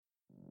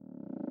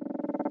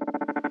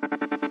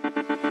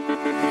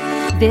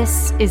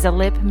This is a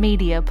Lip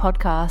Media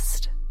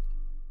podcast.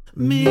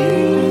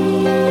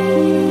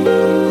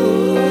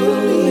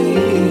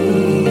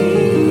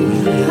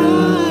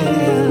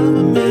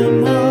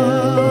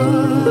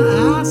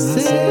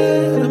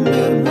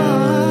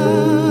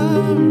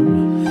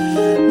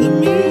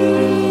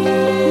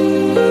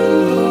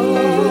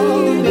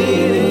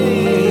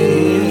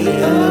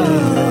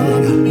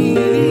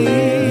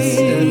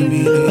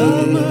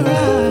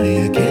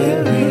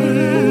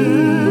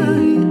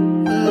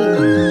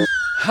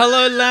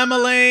 Hello,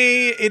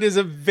 Lambily. It is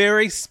a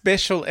very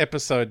special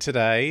episode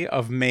today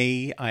of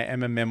Me, I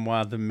Am a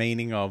Memoir, the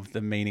meaning of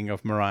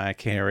Mariah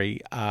Carey.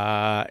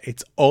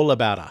 It's all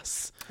about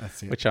us,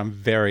 which I'm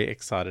very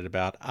excited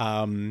about.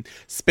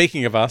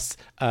 Speaking of us,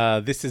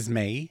 this is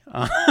me.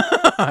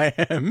 I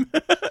am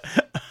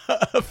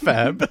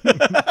Fab.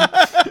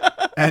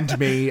 And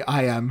me,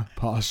 I am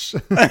Posh.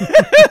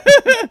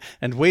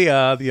 And we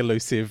are the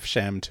elusive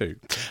Sham 2.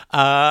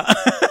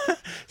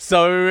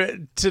 So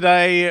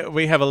today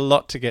we have a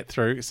lot to get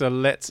through. So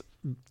let's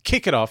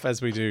kick it off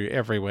as we do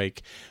every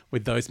week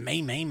with those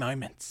me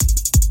moments.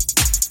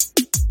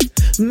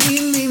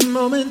 Me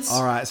moments.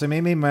 All right, so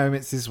me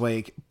moments this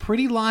week.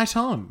 Pretty light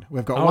on.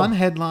 We've got one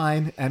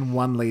headline and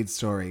one lead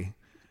story.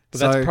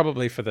 But that's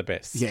probably for the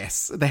best.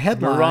 Yes, the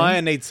headline.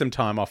 Mariah needs some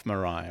time off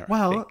Mariah.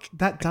 Well, I think,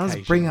 that does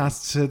bring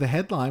us to the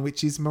headline,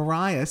 which is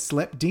Mariah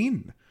slept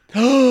in.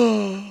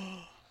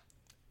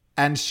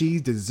 And she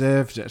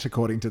deserved it,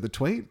 according to the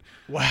tweet.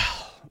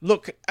 Wow.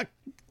 Look,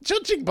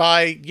 judging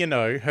by,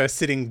 her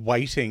sitting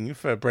waiting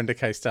for Brenda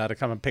K-Star to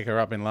come and pick her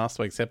up in last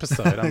week's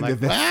episode, I'm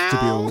like,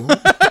 wow.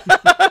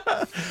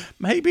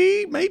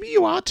 Maybe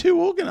you are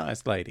too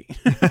organised, lady.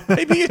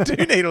 Maybe you do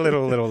need a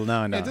little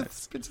no. Yeah,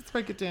 just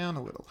break it down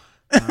a little.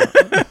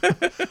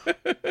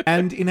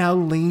 And in our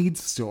lead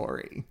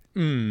story,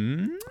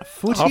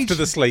 footage after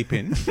the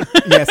sleep-in.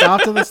 Yes,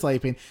 after the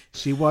sleep-in,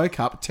 she woke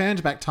up,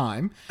 turned back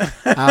time,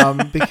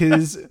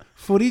 because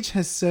footage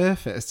has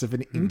surfaced of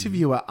an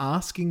interviewer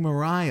asking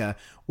Mariah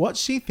what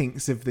she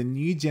thinks of the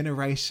new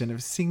generation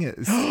of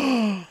singers,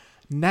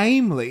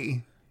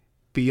 namely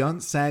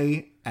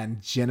Beyonce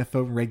and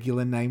Jennifer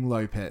regular name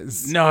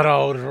Lopez. Not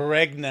old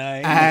reg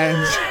name.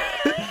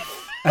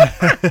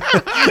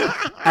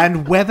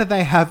 And whether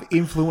they have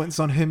influence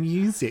on her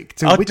music.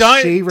 To which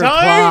she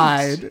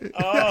replied,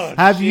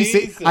 "Have you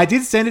seen? I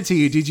did send it to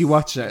you. Did you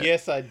watch it?"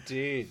 Yes, I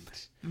did.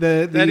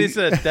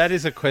 That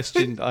is a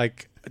question.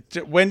 Like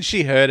when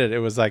she heard it, it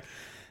was like,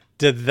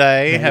 did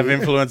they have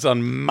influence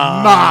on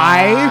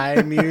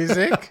my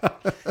music?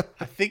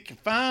 I think you'll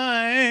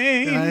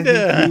find. I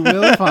think you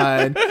will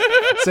find.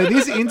 So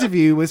this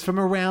interview was from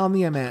around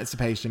the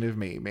emancipation of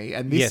Mimi.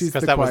 And this is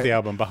because that was the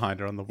album behind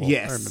her on the wall.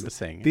 Yes, I remember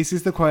seeing it. This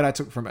is the quote I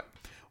took from it.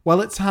 Well,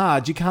 it's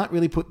hard. You can't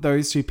really put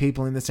those two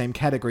people in the same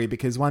category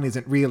because one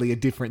isn't really a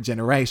different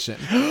generation.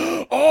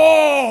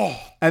 Oh!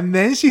 And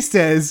then she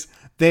says,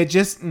 they're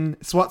just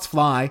swats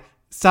fly,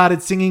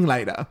 started singing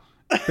later.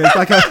 It's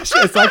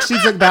like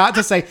she's about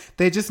to say,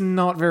 they're just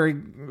not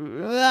very...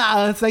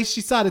 say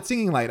she started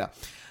singing later.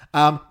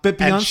 But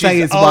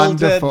Beyonce is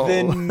wonderful. Older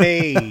than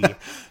me.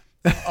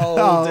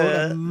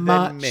 Older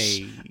than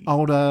me.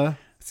 Older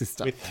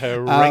sister. With her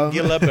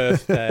regular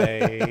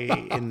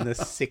birthday in the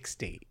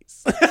 60s.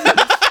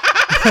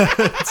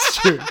 It's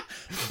true.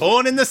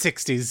 Born in the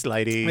 60s,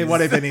 ladies. I mean,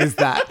 what even is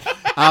that?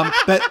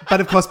 But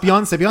of course,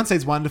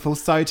 Beyonce's wonderful,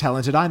 so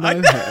talented. I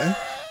know her.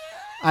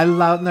 I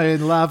love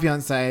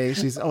Beyonce.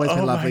 She's always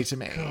been lovely to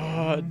me.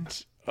 God.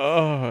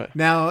 Oh.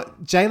 Now,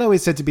 J-Lo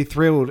is said to be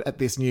thrilled at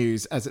this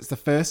news as it's the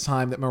first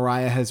time that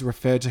Mariah has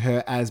referred to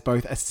her as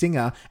both a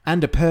singer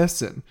and a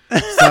person.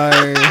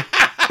 So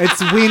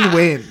it's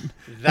win-win.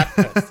 That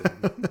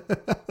person.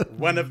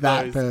 One of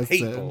those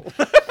people.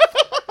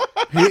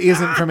 Who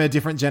isn't from a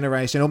different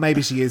generation, or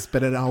maybe she is,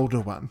 but an older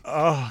one.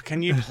 Oh,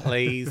 can you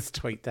please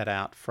tweet that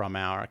out from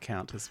our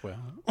account as well?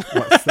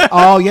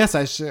 Oh, yes,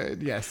 I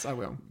should. Yes, I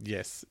will.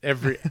 Yes,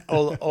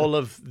 all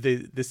of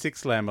the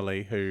 6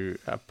 Lambily who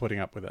are putting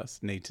up with us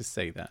need to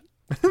see that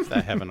if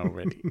they haven't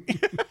already.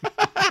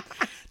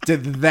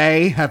 Did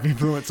they have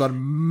influence on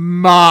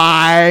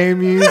my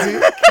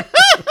music?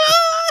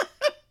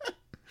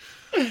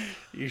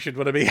 You should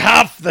want to be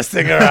half the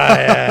singer I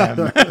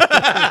am.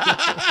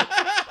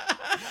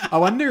 I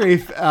wonder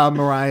if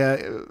Mariah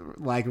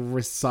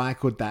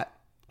recycled that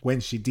when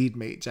she did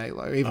meet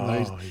J-Lo, even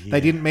though they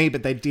didn't meet,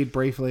 but they did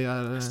briefly.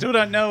 I don't know. Still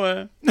don't know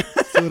her.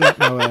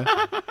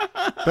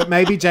 But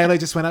maybe J-Lo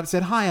just went up and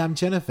said, "Hi, I'm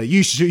Jennifer.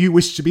 You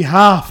wish to be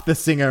half the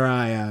singer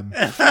I am,"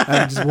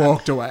 and just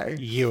walked away.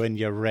 You and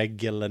your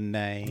regular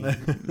name.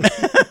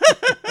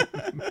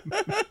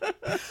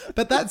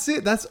 But that's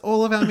it. That's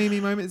all of our Mimi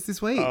moments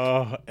this week.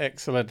 Oh,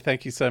 excellent.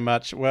 Thank you so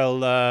much.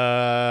 Well,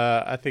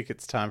 I think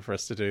it's time for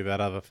us to do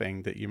that other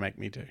thing that you make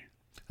me do.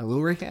 A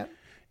little recap?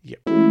 Yep.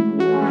 How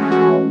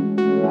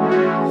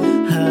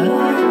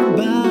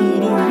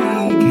about a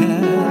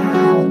recap?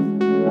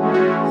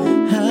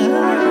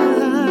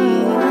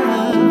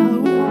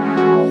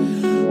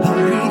 A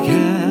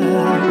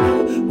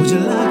recap. Would you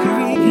like a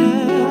recap?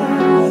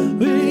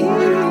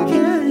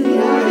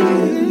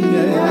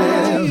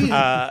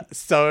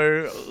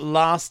 So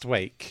last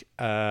week,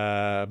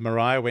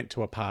 Mariah went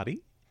to a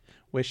party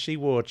where she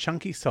wore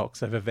chunky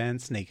socks over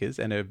Vans sneakers,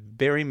 and her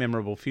very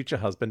memorable future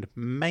husband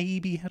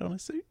maybe had on a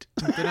suit.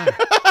 I don't know.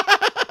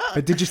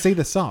 But did you see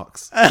the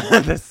socks?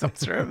 The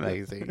socks are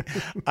amazing.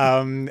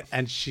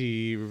 And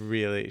she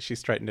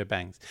straightened her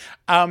bangs.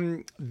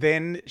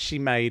 Then she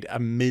made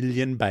 1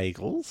 million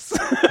bagels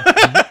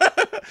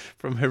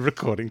from her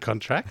recording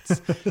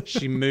contracts.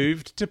 She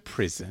moved to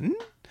prison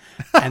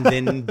and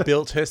then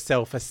built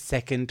herself a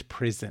second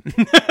prison.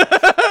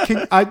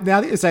 Now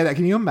that you say that,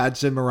 can you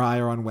imagine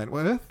Mariah on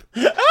Wentworth?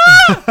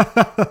 Oh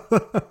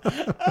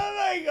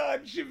my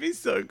God, she'd be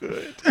so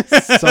good.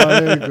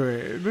 So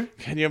good.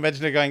 Can you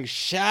imagine her going,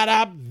 "Shut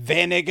up,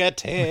 vinegar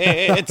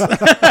tits"?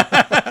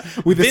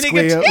 With a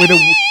squeal, with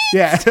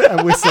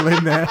a whistle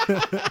in there.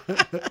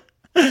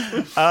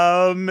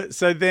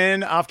 So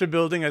then after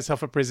building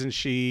herself a prison,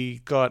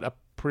 she got a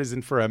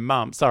prison for her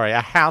mum. Sorry,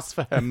 a house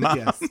for her mum.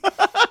 Yes.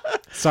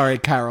 Sorry,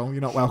 Carol, you're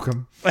not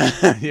welcome.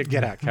 You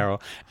get out,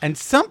 Carol. And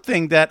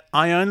something that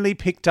I only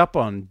picked up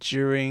on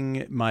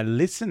during my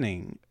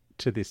listening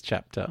to this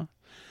chapter.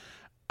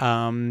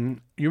 You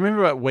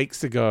remember about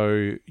weeks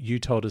ago, you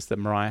told us that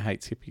Mariah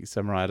hates hippies,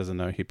 so Mariah doesn't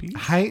know hippies.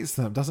 Hates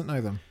them, doesn't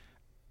know them.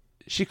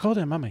 She called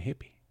her mum a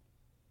hippie.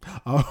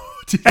 Oh,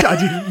 I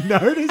didn't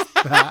notice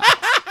that.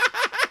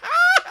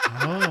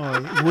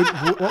 Oh,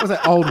 what was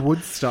that? Old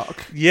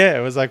Woodstock. Yeah,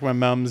 it was like my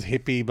mum's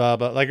hippie, blah,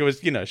 blah. Like it was,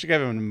 she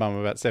gave her mum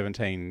about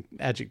 17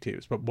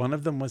 adjectives, but one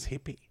of them was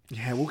hippie.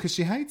 Yeah, well, because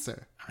she hates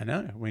her. I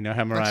know. We know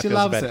how Mariah she feels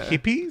loves about her,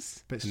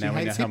 hippies. but she now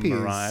we know hates how hippies,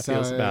 Mariah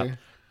feels so- about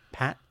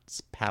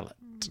Pat's palette.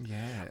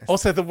 Yes.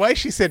 Also, the way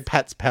she said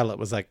Pat's palette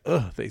was like,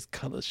 "Oh, these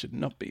colours should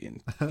not be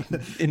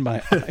in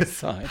my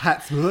eyesight."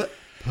 Pat's palette.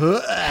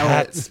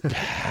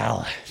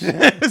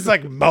 It's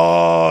like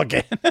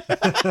Morgan.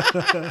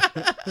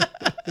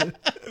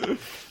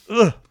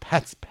 Ugh,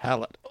 Pat's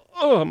palette.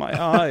 Oh, my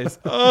eyes.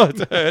 Oh,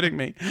 it's hurting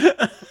me.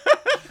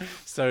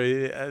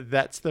 So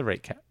that's the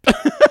recap.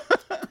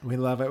 We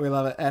love it. We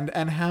love it.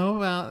 And how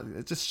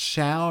about just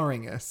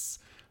showering us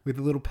with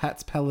a little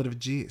Pat's palette of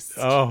juice?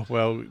 Oh,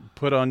 well,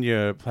 put on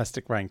your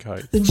plastic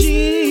raincoat.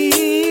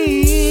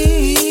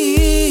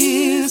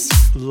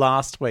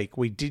 Last week,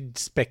 we did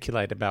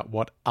speculate about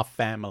what a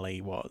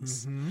family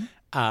was. Mm-hmm.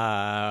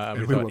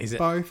 We We thought, were is it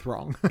both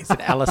wrong. Is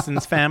it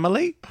Alison's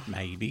family?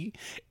 Maybe.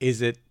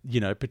 Is it,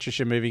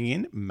 Patricia moving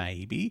in?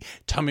 Maybe.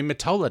 Tommy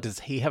Mottola,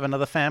 does he have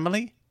another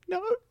family?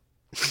 No.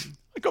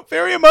 I got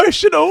very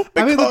emotional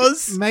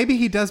because... look, maybe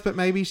he does, but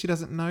maybe she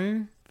doesn't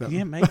know them.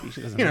 Yeah, maybe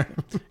she doesn't know.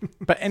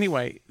 But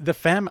anyway,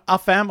 our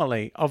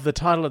family of the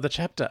title of the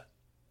chapter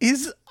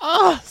is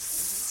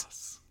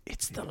us.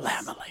 It's the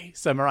Lambily.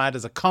 So Mariah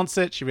does a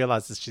concert. She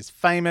realizes she's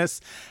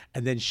famous.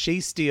 And then she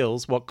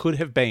steals what could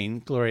have been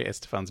Gloria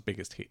Estefan's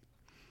biggest hit.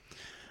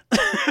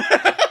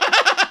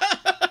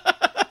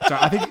 So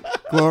I think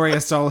Gloria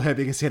stole her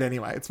biggest hit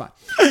anyway. It's fine.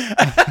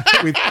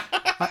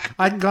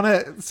 I'm going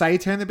to say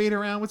Turn the Beat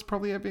Around was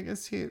probably her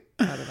biggest hit.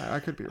 I don't know.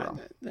 I could be wrong.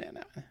 No.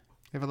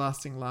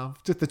 Everlasting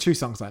Love. Just the two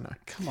songs I know.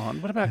 Come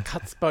on. What about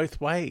Cuts Both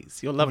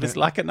Ways? Your love is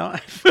like a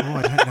knife. Oh,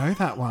 I don't know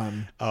that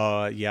one.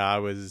 Oh, yeah. I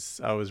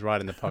was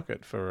right in the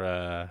pocket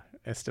for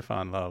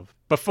Estefan Love.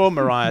 Before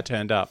Mariah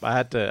turned up, I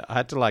had to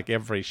like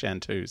every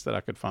chanteuse that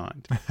I could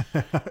find.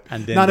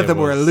 And then None of them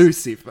were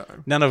elusive,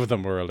 though. None of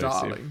them were elusive.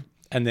 Darling.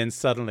 And then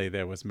suddenly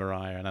there was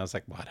Mariah, and I was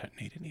like, well, I don't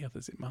need any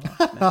others in my life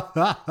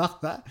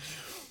now.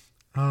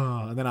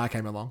 Oh, and then I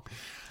came along.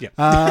 Yep.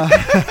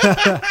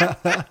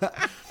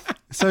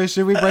 So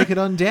should we break it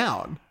on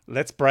down?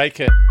 Let's break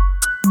it.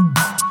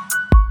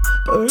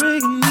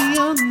 Break me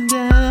on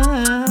down.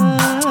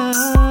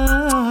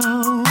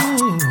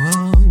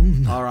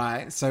 All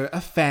right. So a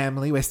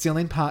family. We're still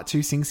in part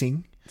 2. Sing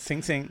Sing.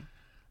 Sing Sing.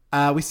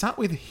 We start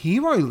with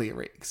hero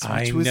lyrics,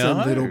 which was a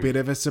little bit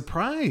of a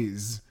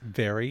surprise.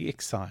 Very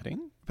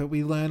exciting. But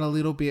we learn a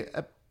little bit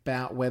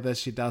about whether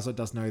she does or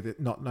does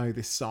not know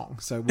this song.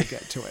 So we'll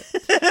get to it.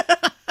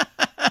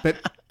 But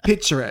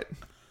picture it.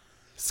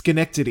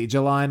 Schenectady,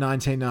 July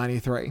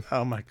 1993.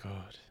 Oh, my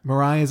God.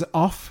 Mariah's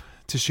off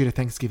to shoot a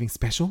Thanksgiving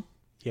special.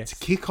 Yes. To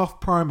kick off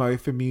promo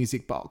for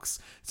Music Box.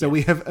 So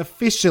we have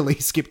officially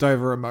skipped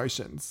over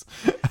emotions.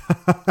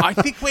 I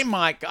think we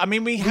might. I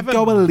mean, we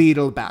go a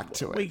little back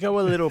to it. We go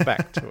a little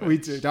back to it. We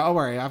do. Don't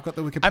worry. I've got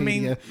the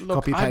Wikipedia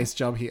copy-paste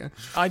job here.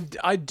 I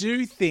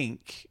do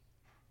think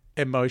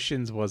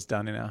Emotions was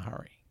done in a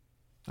hurry.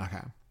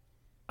 Okay.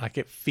 Like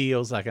it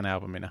feels like an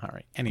album in a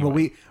hurry. Anyway.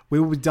 Well, we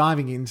will be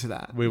diving into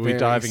that. We will be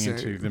diving soon.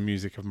 into the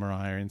music of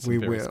Mariah in some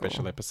very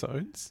special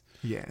episodes.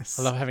 Yes.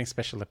 I love having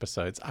special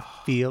episodes. I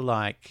feel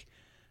like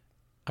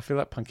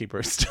Punky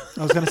Brewster.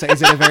 I was going to say,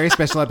 is it a very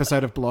special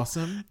episode of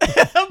Blossom?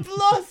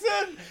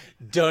 Blossom!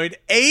 Don't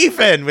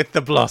even with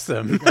the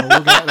Blossom. Oh,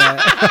 we'll get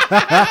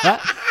there.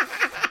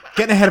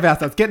 Getting ahead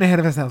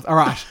of ourselves. All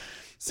right.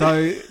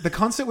 So the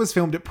concert was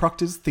filmed at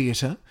Proctor's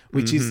Theatre,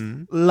 which is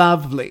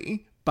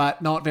lovely,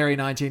 but not very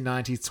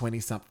 1990s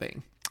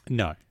 20-something.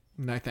 No.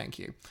 No, thank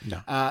you.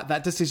 No.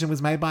 That decision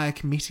was made by a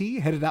committee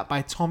headed up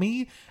by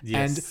Tommy.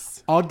 Yes.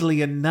 And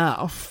oddly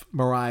enough,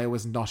 Mariah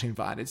was not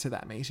invited to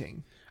that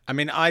meeting. I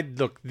mean,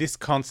 this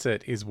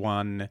concert is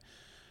one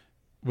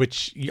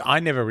which I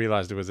never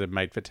realized it was a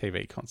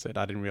made-for-TV concert.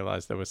 I didn't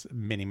realize there was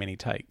many, many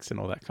takes and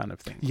all that kind of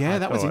thing. Yeah,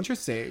 that was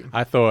interesting.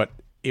 I thought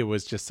it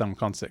was just some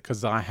concert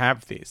because I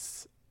have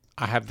this.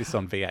 I have this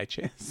on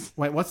VHS.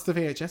 Wait, what's the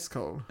VHS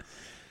called?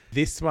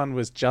 This one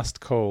was just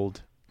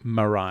called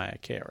Mariah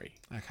Carey.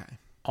 Okay.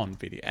 On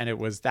video. And it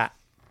was that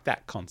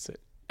concert.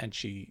 And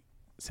she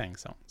sang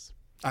songs.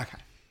 Okay.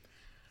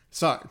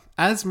 So,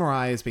 as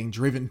Mariah is being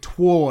driven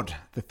toward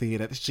the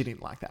theatre that she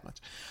didn't like that much,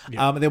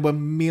 there were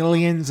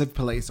millions of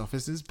police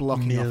officers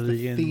blocking off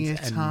the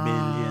theatre.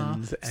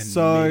 Millions and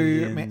so,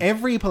 millions. I mean,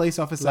 every police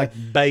officer... Like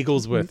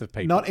bagels worth of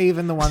people. Not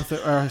even the ones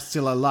that are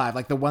still alive.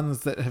 Like the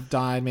ones that have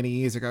died many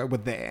years ago were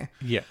there.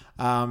 Yeah.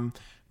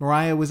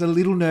 Mariah was a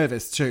little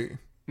nervous too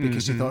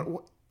because she thought...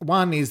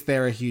 One, is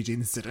there a huge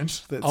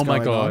incident that's going on? Oh my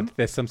God,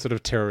 there's some sort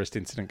of terrorist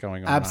incident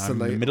going on.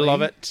 Absolutely. I'm in the middle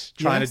of it,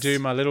 trying to do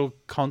my little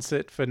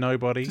concert for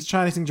nobody. Just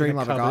trying to sing Dream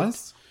Lover,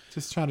 guys.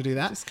 Just trying to do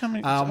that. Just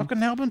coming. I've got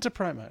an album to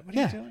promote. What are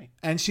you doing?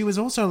 And she was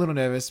also a little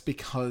nervous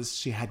because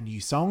she had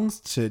new songs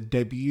to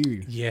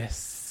debut.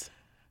 Yes.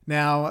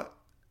 Now,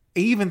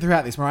 even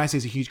throughout this, Mariah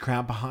sees a huge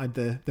crowd behind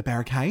the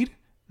barricade.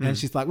 And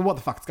she's like, well, what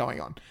the fuck's going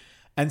on?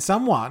 And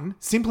someone,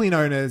 simply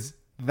known as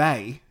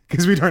they,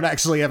 because we don't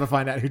actually ever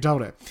find out who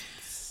told her,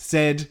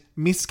 said,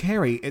 Miss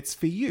Carey, it's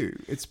for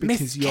you. It's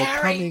because you're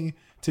coming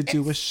to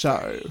do a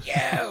show.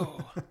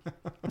 You.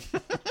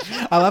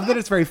 I love that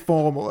it's very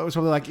formal. It was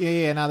probably like,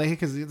 they're here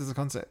because there's a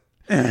concert.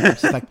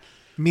 She's like,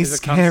 Miss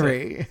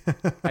Carey.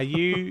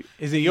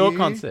 Is it your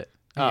concert?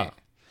 Yeah.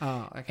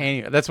 Oh, okay.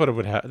 Anyway, that's what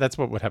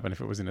would happen if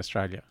it was in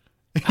Australia.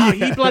 Oh,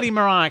 you bloody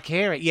Mariah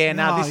Carey. Yeah,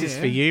 no, this is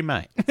for you,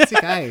 mate. It's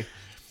okay.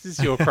 This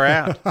is your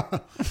crowd.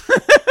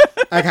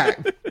 Okay.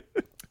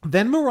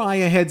 Then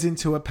Mariah heads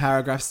into a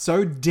paragraph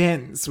so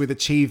dense with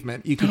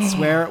achievement, you could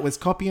swear it was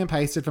copy and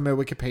pasted from her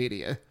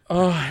Wikipedia.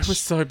 Oh, it was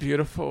so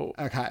beautiful.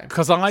 Okay.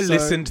 Because I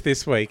listened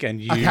this week and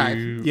you... Okay.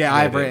 Yeah,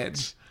 I've read.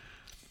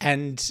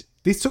 And...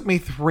 This took me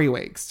 3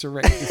 weeks to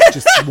read. It's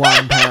just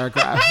one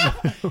paragraph.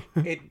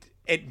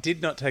 It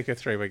did not take her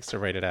 3 weeks to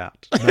read it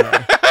out. No.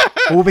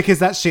 Well, because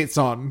that shit's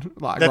on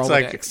that's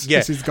Rolodex.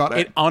 Yeah. She's got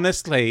it.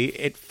 Honestly,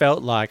 I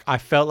felt like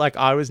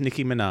I was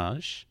Nicki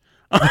Minaj.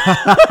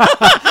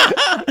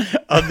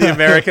 On the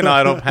American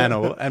Idol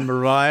panel, and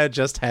Mariah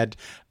just had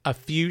a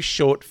few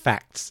short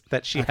facts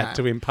that she had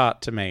to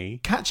impart to me.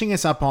 Catching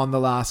us up on the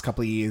last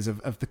couple of years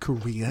of the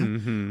career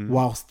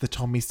whilst the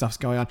Tommy stuff's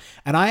going on.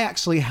 And I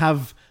actually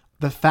have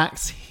the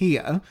facts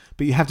here,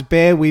 but you have to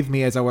bear with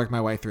me as I work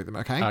my way through them,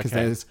 okay? Because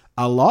there's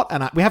a lot,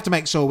 and we have to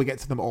make sure we get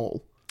to them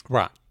all.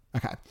 Right.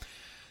 Okay.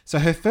 So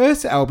her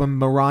first album,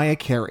 Mariah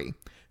Carey,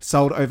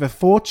 sold over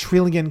 4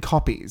 trillion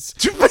copies,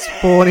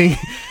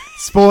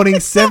 spawning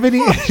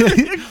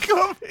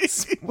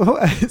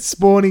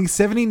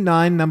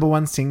 79 number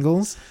one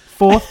singles,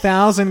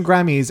 4,000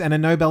 Grammys, and a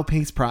Nobel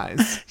Peace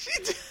Prize.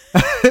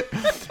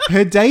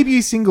 Her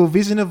debut single,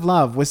 Vision of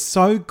Love, was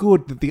so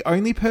good that the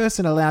only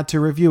person allowed to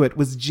review it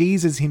was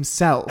Jesus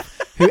himself,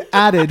 who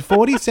added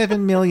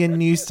 47 million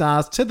new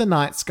stars to the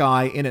night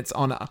sky in its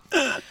honor.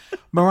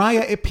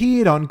 Mariah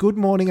appeared on Good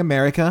Morning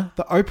America,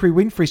 The Oprah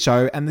Winfrey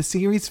Show, and the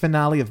series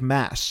finale of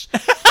MASH.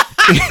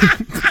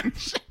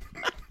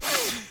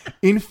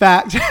 In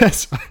fact,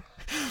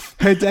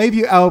 her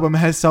debut album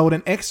has sold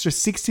an extra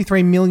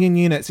 63 million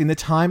units in the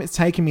time it's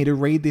taken me to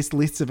read this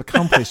list of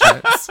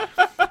accomplishments.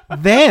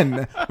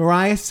 Then,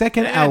 Mariah's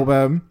second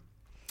album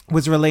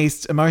was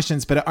released,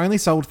 Emotions, but it only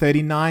sold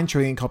 39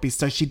 trillion copies,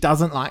 so she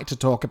doesn't like to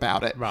talk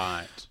about it.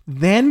 Right.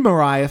 Then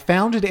Mariah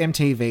founded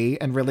MTV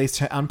and released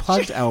her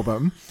Unplugged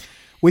album,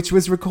 which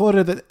was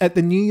recorded at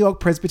the New York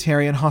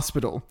Presbyterian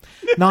Hospital.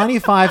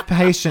 95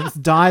 patients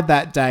died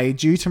that day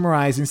due to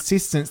Mariah's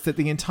insistence that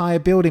the entire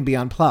building be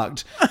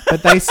unplugged,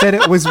 but they said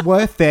it was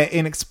worth their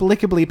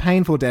inexplicably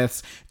painful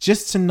deaths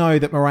just to know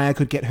that Mariah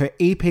could get her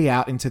EP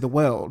out into the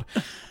world.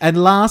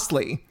 And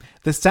lastly,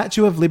 the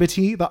Statue of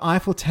Liberty, the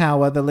Eiffel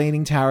Tower, the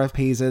Leaning Tower of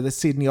Pisa, the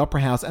Sydney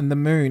Opera House, and the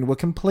Moon were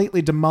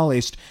completely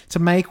demolished to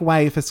make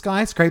way for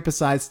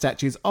skyscraper-sized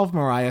statues of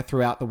Mariah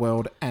throughout the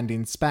world and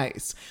in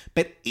space.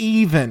 But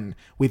even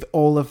with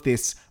all of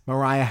this,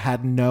 Mariah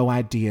had no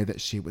idea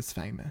that she was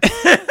famous.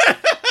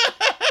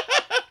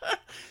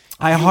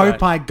 I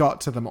hope I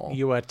got to them all.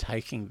 You are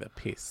taking the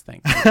piss,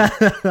 thank you.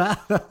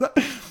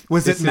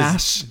 Was it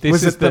MASH?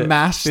 Was it the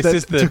MASH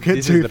that took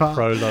it too far?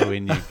 This is the Prolo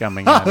in you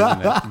coming out,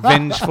 isn't it?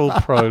 Vengeful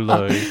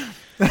Prolo.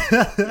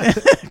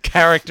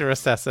 Character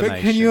assassination.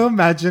 But can you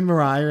imagine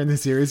Mariah in the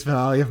series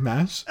finale of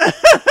MASH?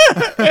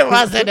 It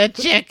wasn't a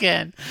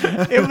chicken.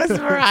 It was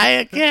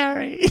Mariah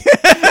Carey.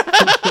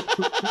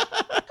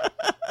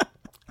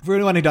 For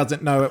anyone who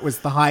doesn't know, it was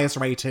the highest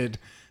rated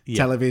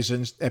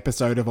television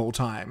episode of all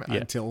time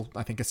until,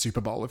 I think, a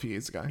Super Bowl a few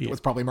years ago. It was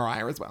probably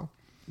Mariah as well.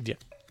 Yeah.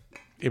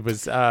 It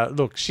was,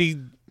 look, she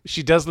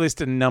does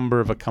list a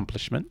number of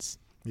accomplishments.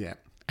 Yeah.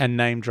 and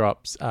name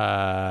drops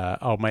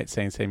Old Mate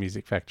CNC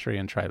Music Factory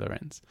and Trailer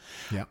Ends.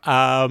 Yeah.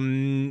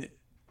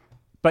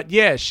 But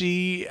yeah,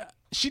 she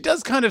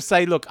does kind of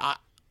say, look,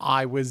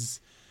 I was...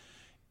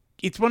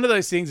 It's one of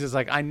those things, it's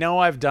like, I know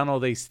I've done all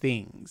these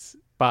things,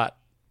 but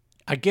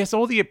I guess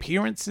all the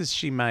appearances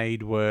she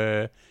made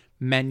were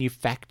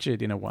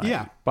manufactured in a way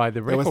by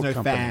the record company. There was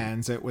no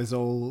fans. It was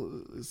all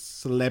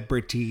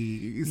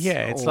celebrities.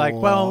 Yeah, it's like,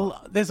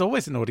 well, there's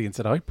always an audience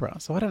at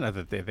Oprah, so I don't know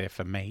that they're there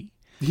for me.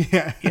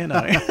 Yeah. You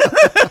know.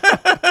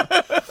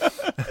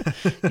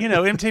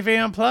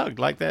 MTV Unplugged,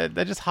 like they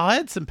just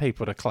hired some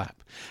people to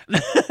clap.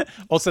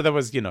 Also, there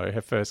was,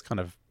 her first kind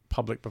of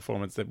public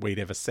performance that we'd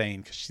ever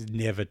seen because she's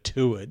never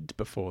toured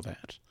before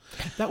that.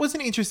 That was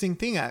an interesting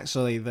thing,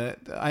 actually, that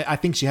I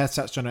think she has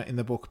touched on it in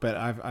the book, but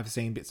I've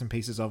seen bits and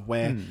pieces of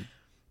where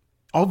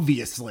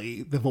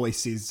obviously the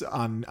voice is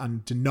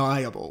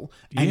undeniable,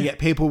 and yet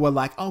people were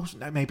like, oh,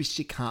 no, maybe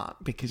she can't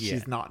because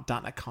she's not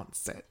done a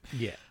concert.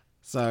 Yeah.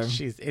 So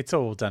it's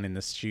all done in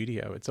the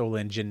studio. It's all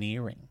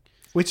engineering.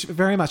 Which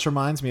very much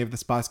reminds me of the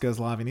Spice Girls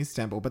live in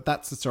Istanbul, but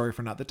that's the story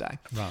for another day.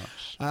 Right.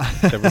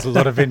 There was a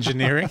lot of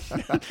engineering.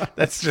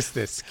 That's just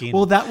their skin.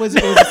 Well, it was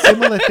a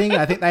similar thing.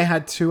 I think they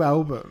had 2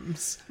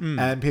 albums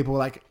and people were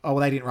like, oh,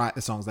 well, they didn't write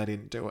the songs. They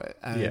didn't do it.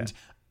 And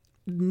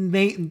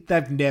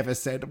they've never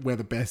said we're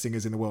the best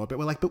singers in the world, but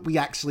we're like, but we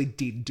actually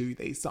did do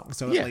these songs.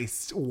 So at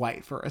least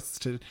wait for us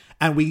to,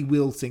 and we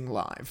will sing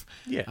live.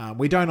 Yeah.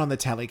 We don't on the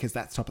telly because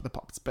that's Top of the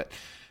Pops, but...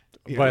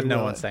 But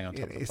no one's saying on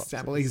Top of the Pops.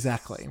 Istanbul,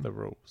 exactly. The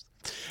rules.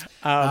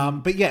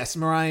 But yes,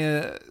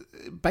 Mariah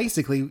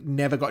basically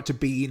never got to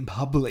be in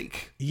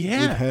public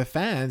with her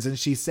fans, and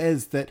she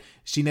says that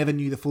she never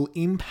knew the full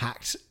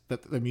impact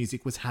that the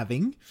music was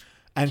having,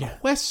 and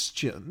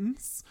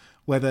questions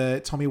whether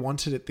Tommy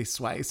wanted it this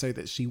way so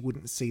that she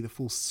wouldn't see the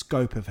full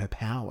scope of her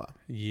power.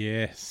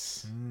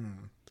 Yes.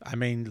 I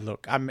mean,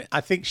 look,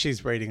 I think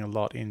she's reading a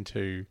lot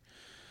into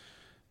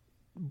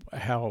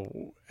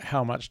how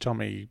much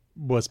Tommy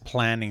was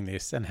planning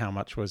this and how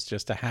much was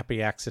just a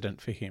happy accident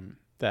for him.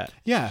 That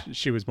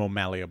she was more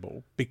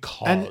malleable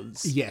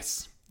because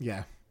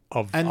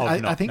of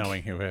not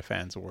knowing who her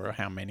fans were or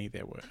how many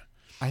there were.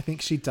 I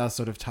think she does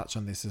sort of touch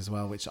on this as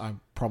well, which I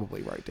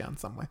probably wrote down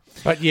somewhere.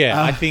 But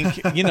I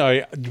think,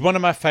 one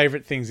of my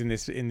favorite things in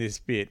this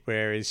bit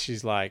where is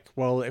she's like,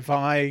 well, if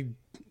I,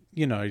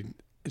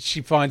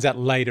 she finds out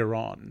later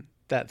on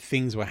that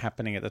things were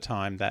happening at the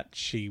time that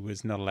she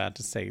was not allowed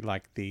to see,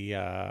 like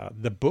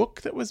the book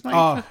that was made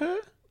for her.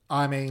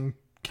 I mean...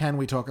 Can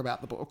we talk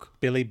about the book?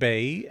 Billy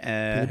B,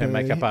 her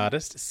makeup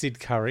artist, Sid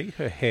Curry,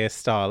 her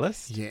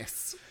hairstylist.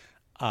 Yes.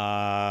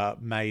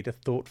 Made a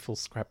thoughtful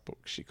scrapbook,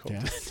 she called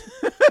it.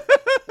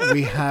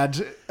 We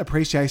had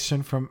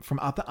appreciation from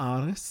other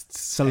artists,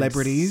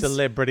 celebrities.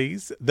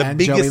 The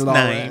biggest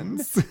name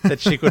that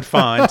she could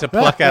find to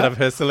pluck out of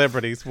her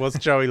celebrities was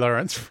Joey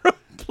Lawrence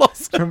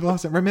from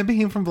Blossom. Remember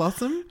him from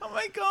Blossom? Oh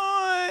my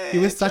God. He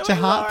was such a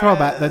heartthrob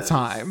at the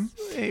time.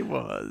 He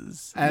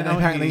was. And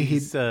apparently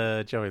he's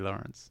Joey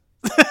Lawrence.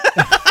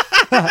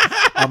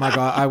 Oh my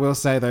God, I will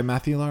say though,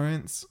 Matthew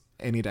Lawrence,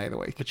 any day of the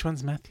week. Which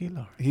one's Matthew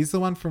Lawrence? He's the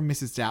one from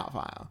Mrs.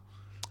 Doubtfire.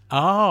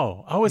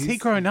 Oh, is he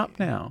grown up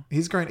now?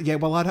 He's grown. Yeah,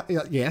 well,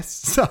 yes.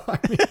 So I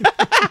mean,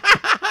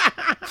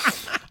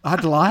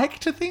 I'd like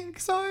to think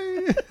so.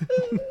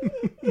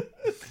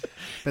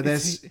 But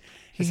there's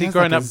is he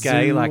grown up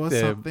gay like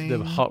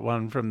the hot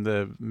one from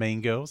the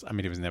Mean Girls? I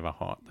mean, he was never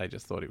hot. They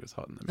just thought he was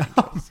hot in the Mean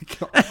Girls.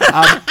 Oh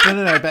my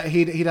God. No. But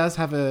he does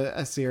have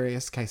a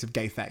serious case of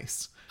gay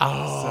face.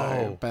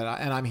 Oh, so,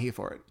 and I'm here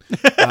for it.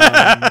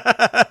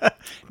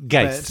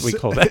 Gace, we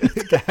call that.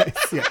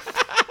 Gace,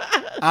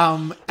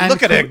 yeah.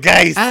 Look at her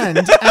gaze.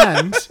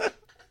 And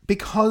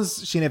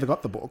because she never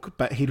got the book,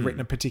 but he'd written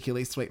a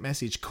particularly sweet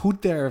message,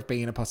 could there have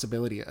been a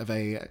possibility of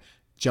a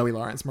Joey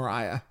Lawrence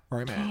Mariah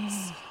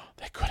romance?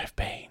 There could have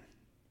been.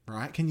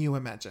 Right? Can you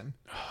imagine?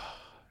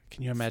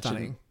 Can you imagine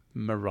Stunning.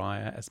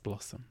 Mariah as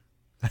Blossom?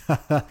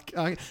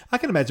 I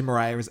can imagine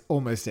Mariah as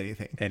almost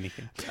anything.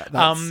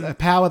 That's a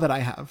power that I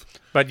have.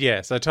 But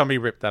yeah, so Tommy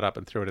ripped that up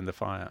and threw it in the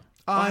fire.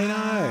 I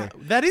know.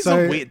 That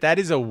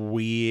is a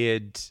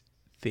weird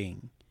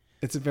thing.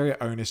 It's a very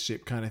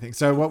ownership kind of thing.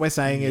 So what we're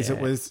saying is it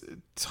was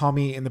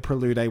Tommy in the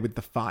Prelude with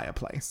the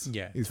fireplace.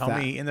 Yeah,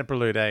 Tommy in the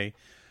Prelude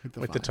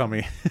with the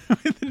Tommy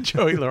with the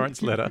Joey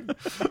Lawrence letter.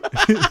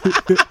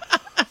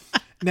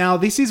 Now,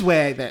 this is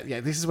where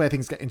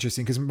things get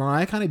interesting because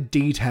Mariah kind of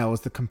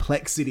details the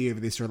complexity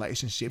of this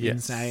relationship in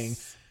saying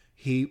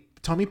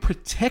Tommy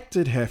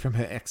protected her from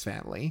her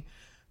ex-family,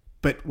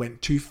 but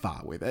went too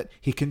far with it.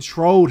 He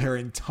controlled her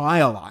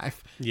entire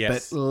life,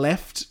 but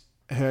left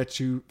her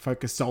to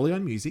focus solely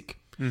on music.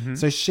 Mm-hmm.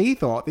 So she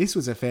thought this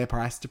was a fair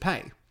price to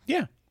pay.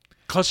 Yeah.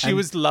 Because she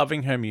was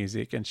loving her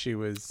music and she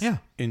was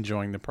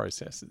enjoying the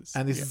processes.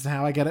 And this is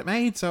how I get it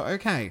made, so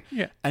okay.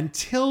 Yeah.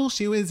 Until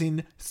she was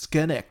in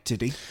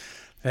Schenectady.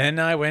 Then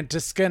I went to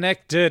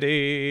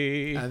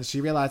Schenectady. And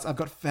she realised, I've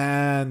got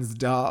fans,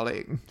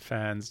 darling.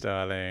 Fans,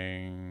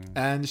 darling.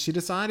 And she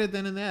decided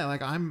then and there,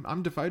 like,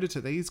 I'm devoted to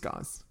these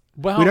guys.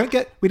 Well,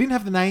 we didn't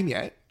have the name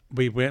yet.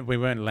 We weren't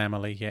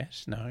Lambily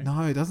yet. No.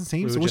 No, it doesn't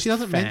seem We so. were Well, she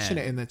just doesn't mention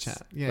it in the fans.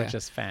 chat. Yeah. We're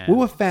just fans. We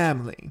were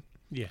family.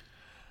 Yeah.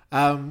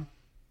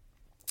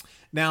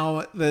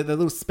 Now the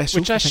little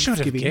special, Which I should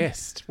have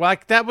guessed.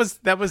 Like that was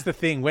the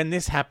thing. When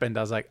this happened,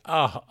 I was like,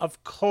 oh,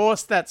 of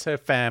course that's her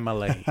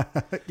family.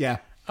 Yeah.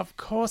 Of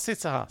course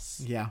it's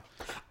us. Yeah.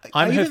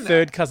 I'm her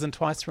third cousin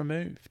twice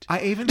removed.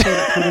 I even thought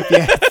it could have.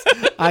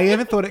 Yes. I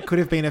even thought it could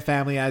have been a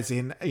family, as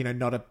in,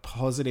 not a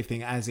positive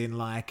thing, as in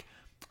like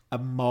a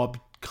mob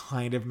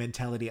kind of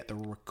mentality at the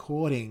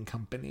recording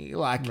company.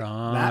 Like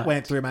that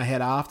went through my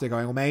head after,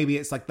 going, well, maybe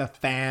it's like the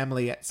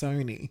family at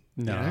Sony.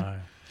 No.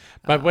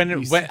 But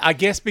when I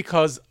guess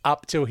because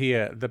up till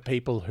here, the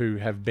people who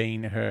have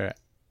been her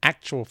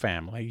actual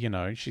family,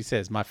 she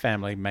says, my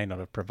family may not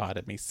have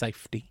provided me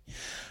safety.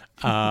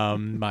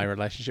 My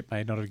relationship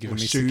may not have given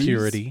me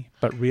security,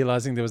 but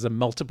realizing there was a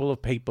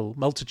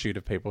multitude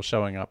of people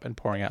showing up and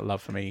pouring out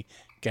love for me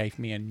gave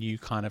me a new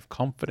kind of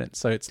confidence.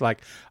 So it's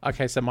like,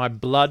 okay, so my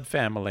blood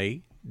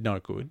family, no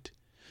good.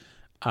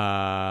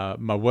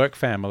 My work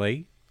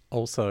family,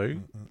 also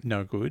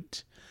no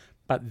good.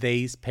 But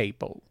these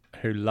people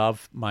who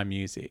love my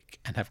music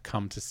and have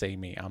come to see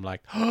me, I'm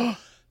like, oh,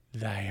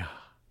 they are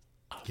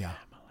a family.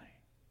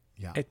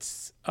 Yeah.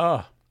 It's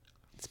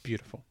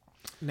beautiful.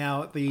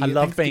 Now I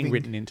love being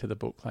written into the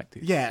book like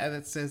this. Yeah,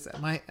 that says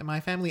my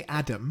family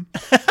Adam,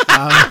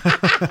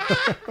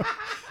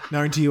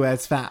 known to you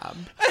as Fab.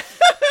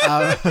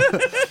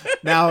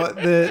 Now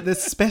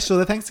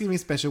the Thanksgiving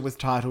special was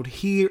titled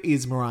 "Here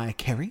Is Mariah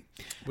Carey,"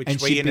 which and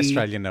we in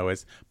Australia know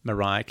as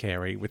Mariah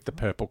Carey with the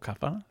purple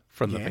cover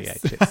from the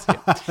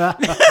VHS. Yeah.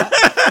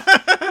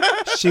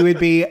 She would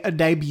be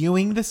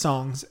debuting the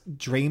songs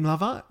Dream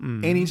Lover,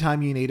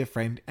 Anytime You Need a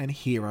Friend, and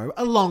Hero,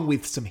 along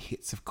with some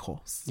hits, of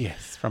course.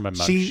 Yes, from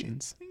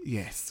Emotions.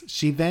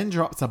 She then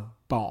drops a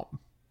bomb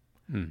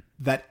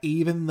that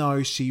even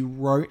though she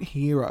wrote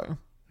Hero,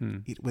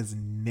 it was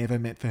never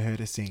meant for her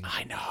to sing.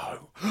 I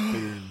know.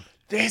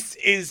 This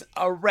is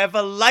a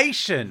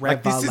revelation.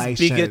 Like, this is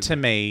bigger to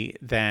me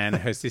than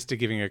her sister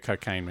giving her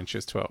cocaine when she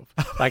was 12.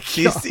 Like,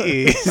 this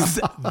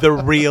is the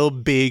real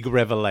big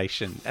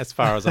revelation as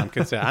far as I'm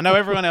concerned. I know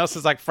everyone else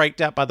is like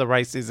freaked out by the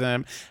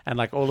racism and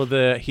like all of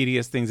the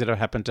hideous things that have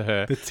happened to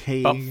her.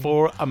 But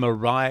for a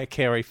Mariah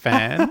Carey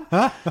fan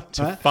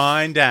to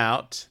find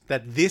out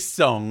that this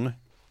song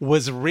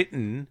was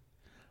written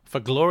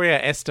for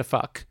Gloria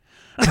Estefan.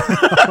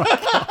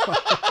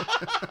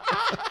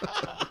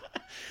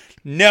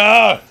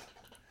 No.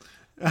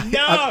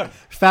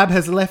 Fab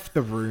has left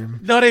the room.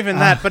 Not even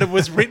that, but it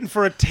was written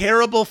for a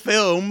terrible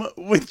film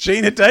with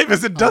Gina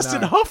Davis and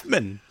Dustin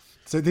Hoffman.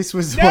 So this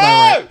was what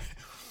I wrote.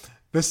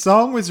 The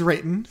song was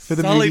written for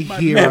the movie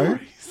Hero.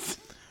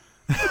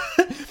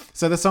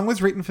 So the song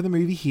was written for the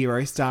movie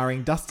Hero,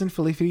 starring Dustin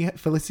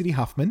Felicity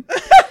Huffman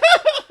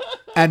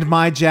and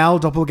my jowl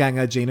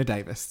doppelganger Gina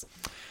Davis.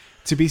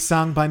 To be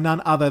sung by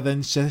none other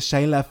than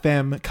Shayla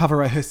Femme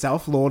coverer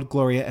herself, Lord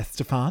Gloria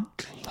Estefan.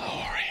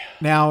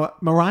 Now,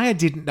 Mariah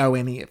didn't know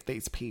any of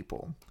these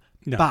people.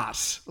 No.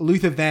 But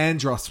Luther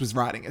Vandross was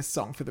writing a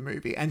song for the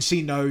movie and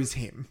she knows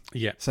him.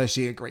 Yeah. So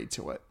she agreed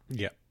to it.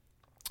 Yeah.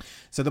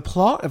 So the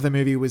plot of the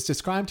movie was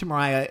described to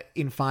Mariah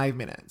in 5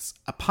 minutes.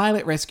 A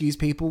pilot rescues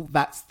people.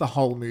 That's the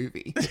whole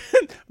movie.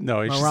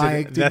 No,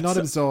 Mariah did not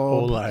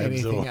absorb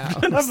anything else.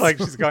 And I'm like,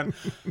 she's gone,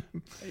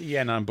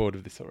 yeah, no, I'm bored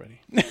of this already.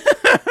 I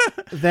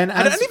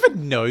don't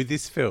even know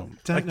this film.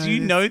 Do you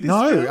know this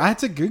film? No, I had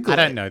to Google it.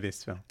 I don't know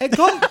this film. It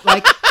got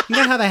like, you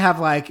know how they have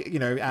like,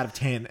 out of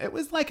 10. It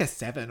was like a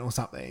 7 or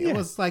something. Yeah. It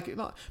was like,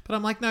 but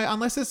I'm like, no,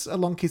 unless it's A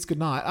Long Kiss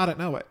Goodnight, I don't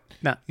know it.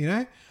 No.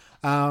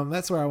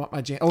 That's where I want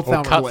my or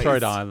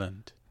Cutthroat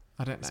Island.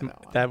 I don't know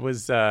that one. That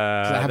was...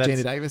 Does it have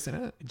Gina Davis in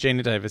it?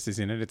 Gina Davis is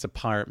in it. It's a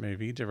pirate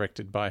movie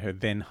directed by her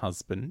then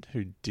husband,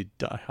 who did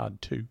Die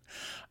Hard 2.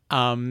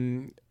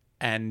 And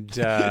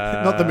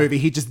not the movie.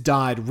 He just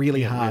died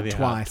really hard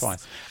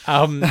twice.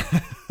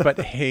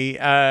 But he...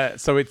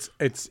 so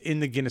it's in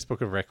the Guinness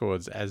Book of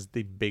Records as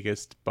the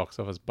biggest box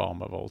office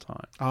bomb of all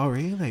time. Oh,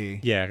 really?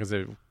 Yeah, because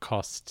it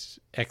cost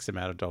X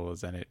amount of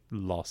dollars and it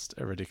lost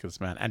a ridiculous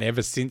amount. And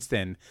ever since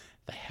then...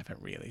 They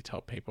haven't really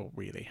told people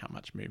really how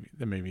much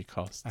the movie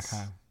costs.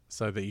 Okay.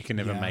 So that you can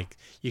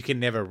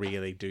never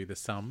really do the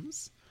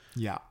sums.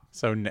 Yeah.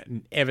 So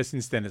ever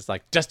since then, it's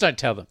like, just don't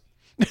tell them.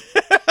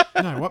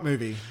 No, what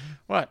movie?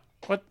 What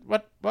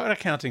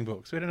accounting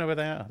books? We don't know where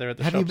they are. They're at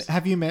the shops.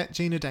 Have you met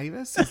Gina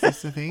Davis? Is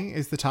this the thing?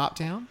 Is the tarp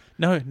down?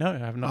 No, I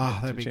have not. Oh,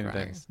 that'd be Gina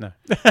great. Davis. No.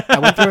 I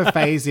went through a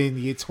phase in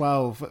year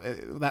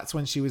 12. That's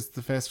when she was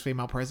the first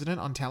female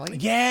president on telly.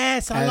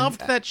 Yes, I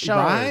loved that show.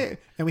 Right?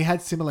 And we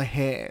had similar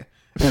hair.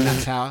 And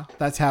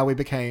that's how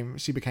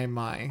she became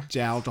my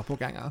jowl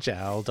doppelganger.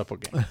 Jowl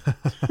doppelganger.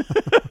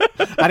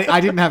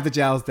 I didn't have the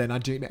jowls then. I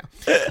do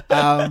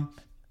now.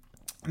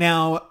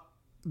 Now,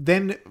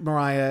 then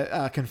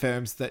Mariah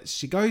confirms that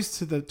she goes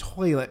to the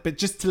toilet, but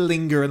just to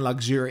linger and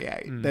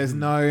luxuriate. There's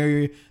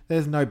no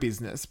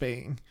business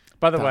being.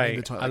 By the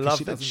way, I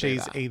love that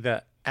she's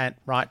either at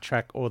Right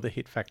Track or the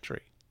Hit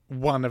Factory.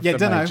 One of the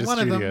major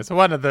studios.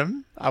 One of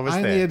them. I was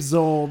there. I only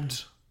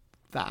absorbed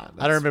that.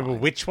 I don't remember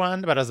fine. which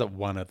one, but I was at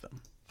one of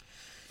them.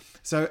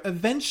 So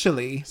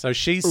eventually, So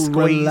she's squeezing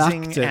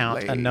reluctantly.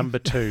 out a number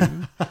 2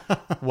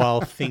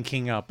 while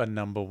thinking up a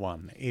number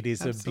 1. It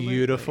is Absolutely. a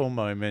beautiful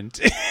moment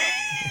in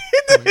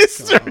the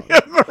history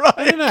of Mariah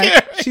I don't know.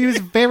 Carey. She was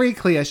very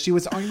clear. She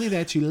was only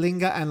there to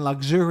linger and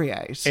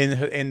luxuriate.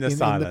 In the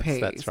silence, peace,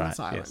 that's in the right.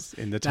 silence.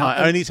 Yes, in the Now,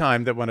 time, only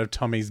time that one of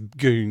Tommy's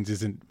goons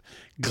isn't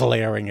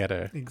glaring at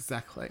her.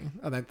 Exactly.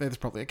 Oh, there's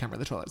probably a camera in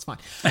the toilet. It's fine.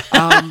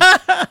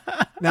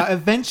 Now,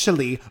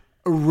 eventually,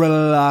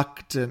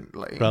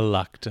 reluctantly,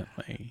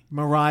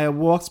 Mariah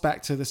walks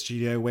back to the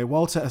studio where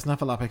Walter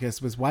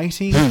Snuffleupagus was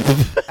waiting,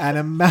 and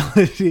a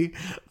melody.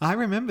 I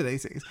remember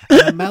these things.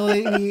 A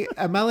melody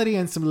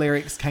and some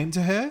lyrics came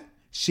to her.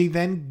 She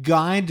then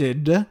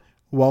guided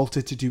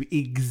Walter to do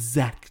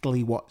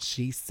exactly what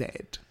she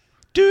said.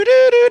 Do,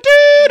 do, do,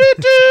 do,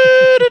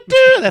 do, do,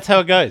 do. That's how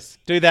it goes.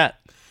 Do that.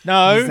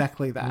 No.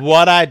 Exactly that.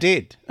 What I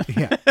did.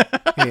 Yeah.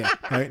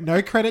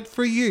 No credit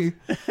for you.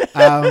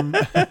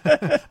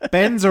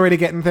 Ben's already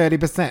getting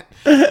 30%.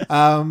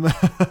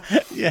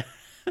 Yeah.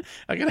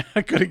 I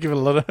gotta give a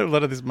lot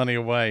of this money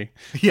away.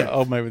 Yeah. To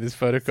old mate with his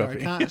So I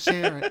photocopy. can't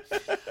share it.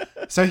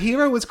 So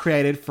Hero was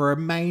created for a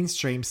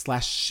mainstream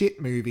 /shit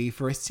movie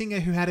for a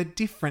singer who had a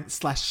different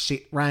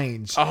 /shit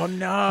range. Oh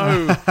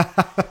no.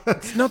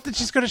 It's not that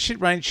she's got a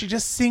shit range. She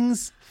just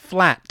sings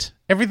flat.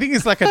 Everything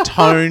is like a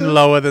tone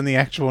lower than the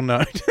actual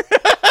note.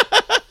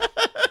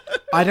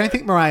 I don't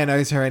think Mariah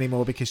knows her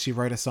anymore because she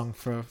wrote a song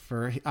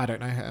for I Don't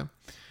Know Her.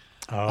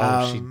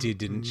 Oh, she did,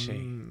 didn't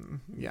she?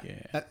 Yeah.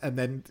 Yeah. And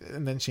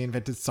then she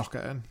invented soccer,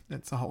 and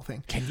it's a whole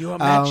thing. Can you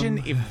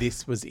imagine if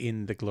this was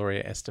in the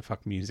Gloria Estefan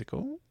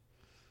musical?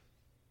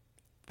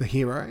 The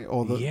Hero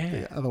or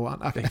the other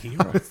one? Okay. The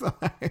Hero.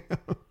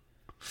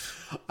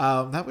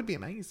 That would be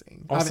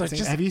amazing. Also,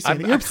 Have you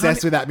seen it? You're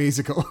obsessed with that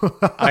musical.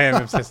 I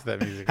am obsessed with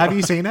that musical. Have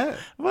you seen it?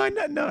 Why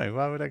not? No.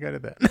 Why would I go to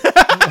that?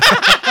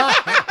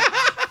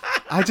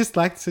 I just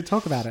like to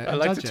talk about it. I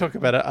like to talk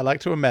about it. I like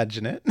to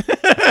imagine it.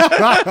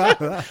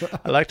 I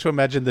I like to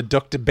imagine the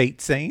Dr.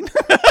 Beat scene.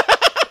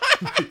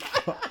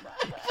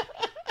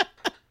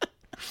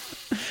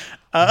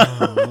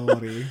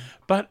 Lordy.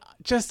 But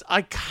just,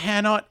 I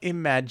cannot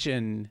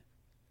imagine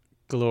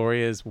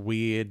Gloria's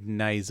weird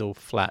nasal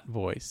flat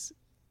voice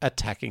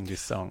attacking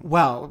this song.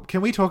 Well,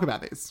 can we talk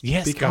about this?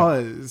 Yes, go.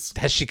 Because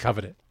Has she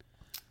covered it?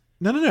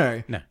 No.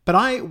 No.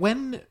 But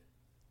when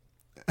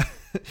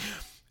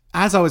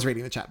as I was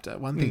reading the chapter,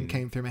 one thing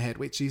came through my head,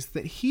 which is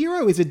that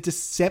Hero is a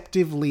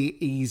deceptively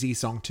easy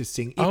song to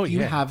sing if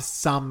you have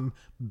some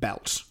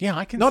belt. Yeah,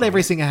 I can Not see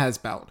every it. singer has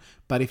belt,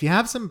 but if you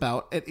have some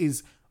belt, it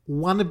is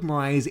one of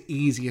Mariah's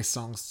easiest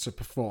songs to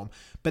perform.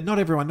 But not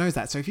everyone knows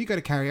that. So if you go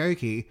to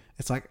karaoke,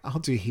 it's like, I'll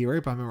do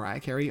Hero by Mariah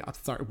Carey. I'm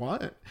sorry,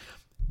 what?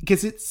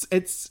 Because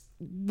it's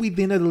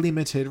within a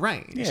limited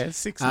range. Yeah, it's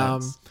 6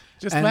 notes.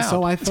 Just and loud.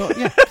 so I thought,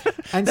 yeah.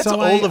 And That's so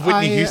all of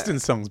Whitney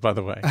Houston's songs, by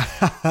the way.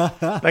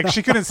 Like,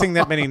 she couldn't sing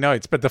that many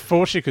notes, but the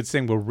 4 she could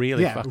sing were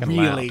really fucking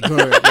really loud.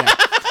 good.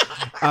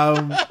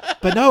 Yeah.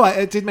 But no,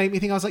 it did make me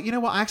think. I was like, you know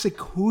what? I actually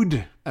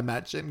could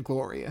imagine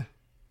Gloria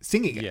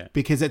singing it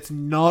because it's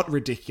not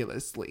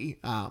ridiculously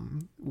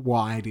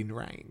wide in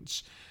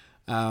range,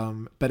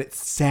 but it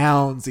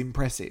sounds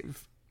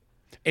impressive.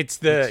 It's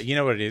you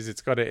know what it is?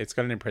 It's got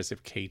an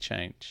impressive key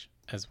change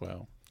as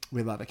well.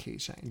 We love a key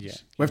change. Yeah.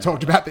 We've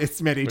talked about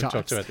this many times. We've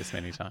talked about this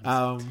many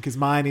times. Because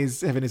mine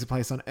is Heaven is a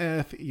Place on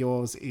Earth.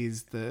 Yours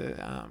is the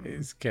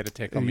Is Get a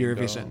Tech the on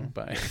Eurovision.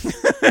 by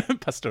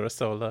Pastora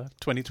Sola,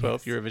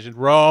 2012 Eurovision,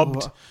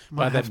 robbed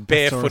by Might have that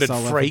barefooted Pastora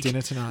Sola for freak.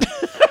 dinner tonight.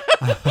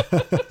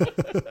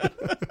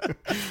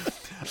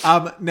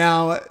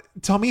 Now,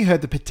 Tommy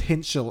heard the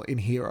potential in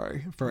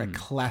Hero for a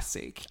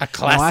classic. A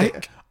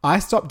classic. Now, I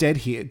stopped dead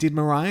here. Did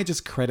Mariah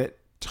just credit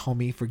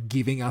Tommy for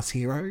giving us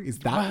Hero? Is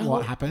that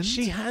what happened?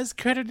 She has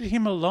credited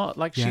him a lot.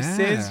 Like, she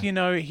says, you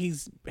know,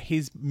 his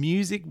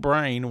music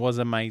brain was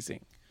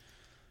amazing.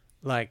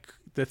 Like,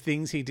 the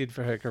things he did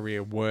for her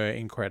career were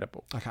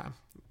incredible. Okay.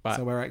 But-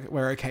 So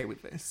we're okay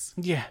with this.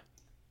 Yeah.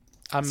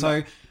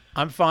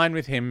 I'm fine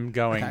with him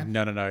going, Okay.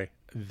 no,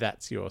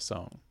 that's your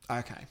song.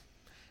 Okay.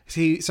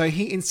 So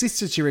he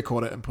insisted she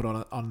record it and put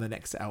on the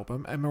next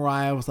album. And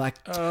Mariah was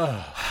like,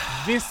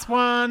 This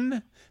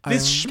one,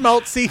 this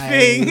schmaltzy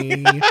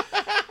thing. "Hey."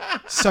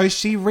 So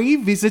she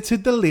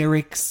revisited the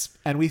lyrics,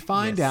 and we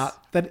find Yes.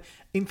 out that,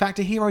 in fact,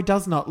 a hero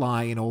does not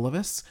lie in all of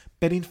us,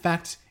 but in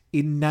fact,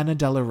 in Nana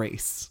Della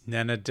Reese.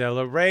 Nana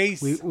Della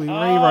Reese. We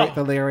rewrote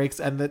the lyrics,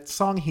 and the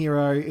song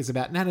Hero is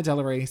about Nana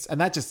Della Reese,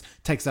 and that just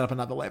takes it up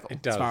another level,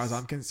 It does. as far as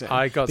I'm concerned.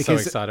 I got so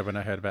Because, excited when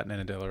I heard about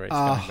Nana Della Reese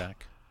coming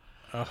back.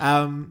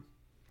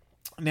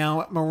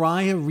 Now,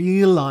 Mariah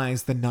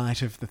realised the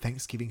night of the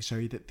Thanksgiving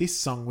show that this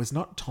song was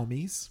not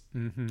Tommy's.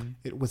 Mm-hmm.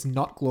 It was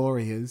not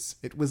Gloria's.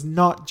 It was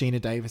not Gina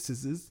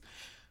Davis's.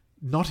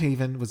 Not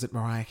even was it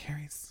Mariah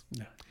Carey's.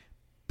 No.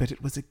 But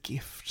it was a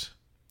gift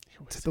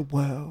to the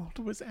world.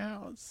 It was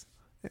ours.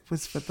 It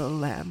was for the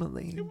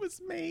Lambily. It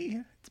was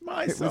me. It's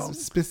my It song.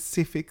 was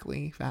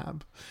specifically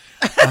Fab.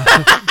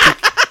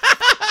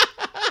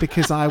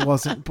 because I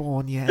wasn't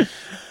born yet.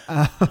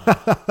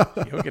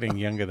 You're getting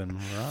younger than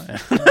Mariah.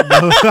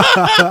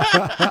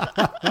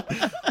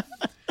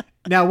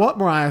 Now, what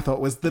Mariah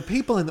thought was the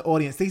people in the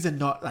audience, these are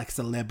not like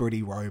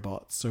celebrity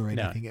robots or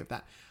anything of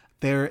that.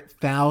 They're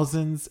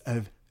thousands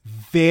of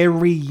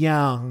very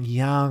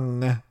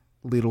young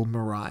little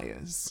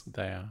Mariahs.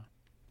 They are.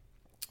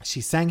 She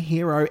sang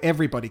Hero,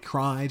 everybody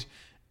cried,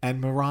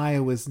 and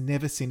Mariah was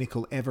never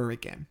cynical ever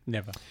again.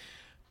 Never.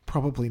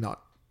 Probably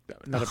not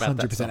Not about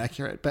that 100% song.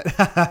 accurate, but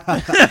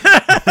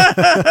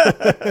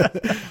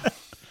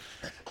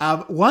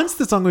once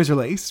the song was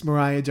released,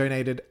 Mariah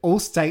donated all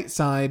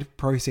stateside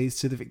proceeds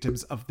to the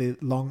victims of the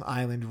Long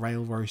Island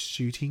Railroad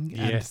shooting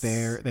Yes.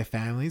 and their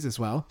families as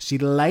well. She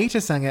later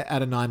sang it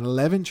at a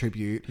 9/11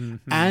 tribute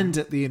and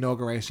at the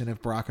inauguration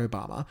of Barack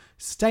Obama,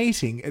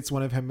 stating it's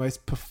one of her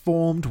most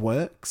performed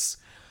works.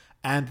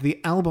 And the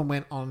album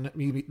went on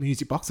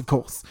Music Box, of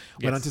course,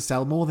 went on to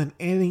sell more than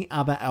any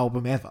other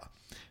album ever.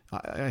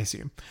 I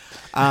assume.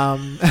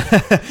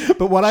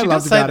 But what I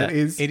loved about it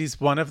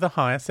is one of the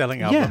highest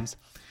selling albums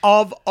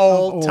of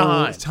all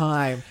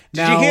time.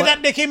 Did you hear that,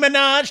 Nicki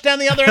Minaj, down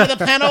the other end of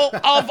the panel?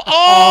 Of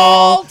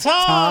all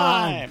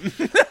time.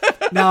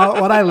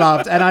 Now, what I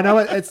loved, and I know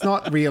it's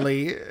not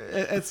really,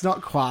 it's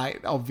not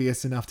quite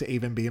obvious enough to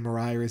even be a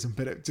Mariahism,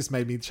 but it just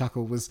made me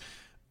chuckle, was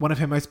one of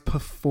her most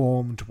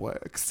performed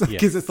works.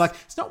 Because it's like,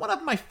 it's not one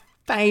of my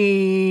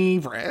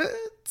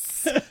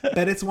favorites,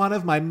 but it's one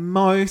of my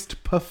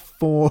most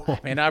performed. I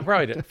mean, I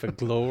wrote it for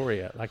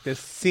Gloria. Like, there's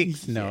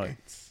 6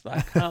 notes.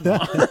 Like, come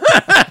on.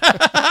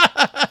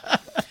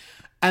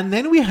 And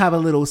then we have a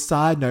little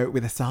side note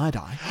with a side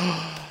eye.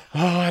 Oh,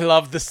 I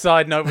love the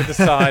side note with the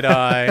side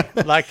eye.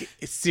 Like,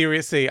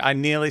 seriously, I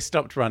nearly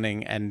stopped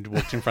running and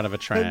walked in front of a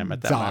tram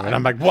at that moment.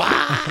 I'm like, what?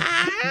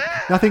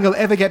 Nothing will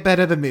ever get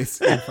better than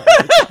this.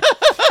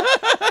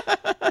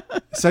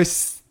 So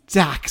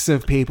stacks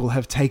of people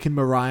have taken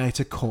Mariah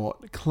to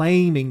court,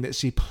 claiming that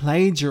she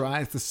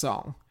plagiarized the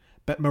song.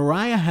 But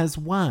Mariah has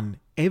won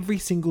every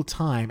single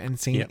time and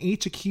seen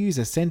each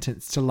accuser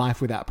sentenced to life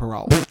without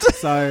parole.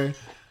 So,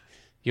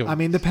 I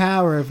mean, the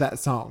power of that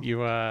song.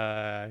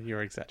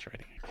 You're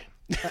exaggerating.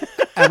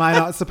 Am I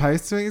not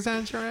supposed to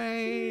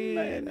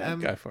exaggerate? No,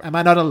 go for it. Am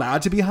I not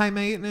allowed to be high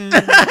maintenance?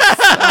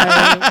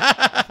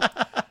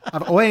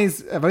 I've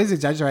always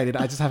exaggerated.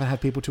 I just haven't had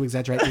people to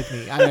exaggerate with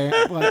me.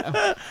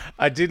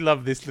 I did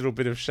love this little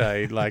bit of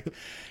shade. Like,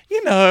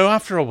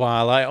 after a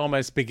while, I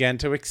almost began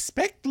to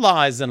expect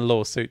lies and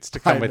lawsuits to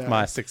come with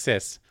my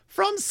success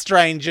from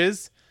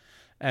strangers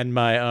and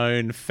my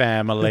own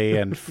family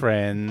and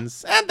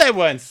friends. And they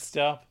won't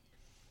stop.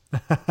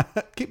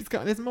 Keeps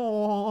going. There's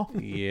more.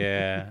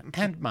 Yeah.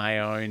 And my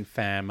own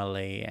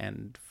family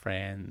and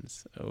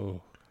friends.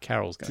 Oh,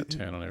 Carol's going to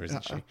turn on her,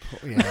 isn't she?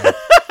 Yeah.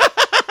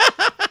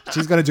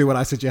 She's going to do what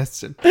I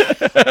suggested. Move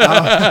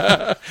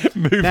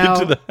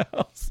into the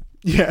house.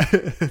 Yeah.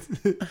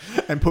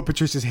 And put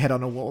Patricia's head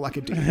on a wall like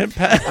a dude.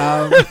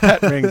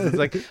 Pat rings. It's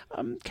like,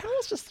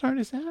 Carol's just thrown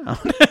us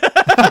out.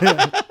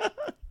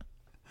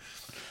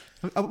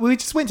 We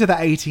just went to the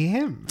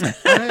ATM.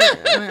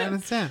 I don't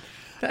understand.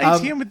 The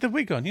ATM with the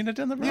wig on,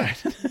 down the road.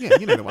 Yeah,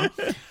 you know the one.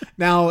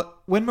 Now,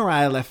 when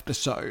Mariah left the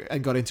show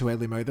and got into her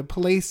limo, the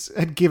police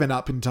had given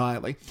up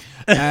entirely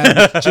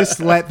and just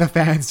let the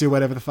fans do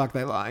whatever the fuck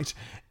they liked.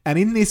 And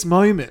in this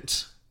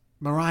moment,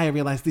 Mariah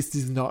realized this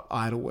is not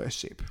idol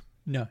worship.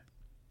 No.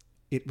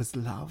 It was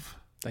love.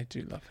 They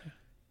do love her.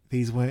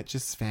 These weren't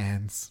just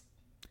fans.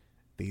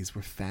 These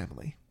were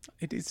family.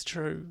 It is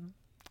true.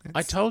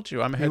 I told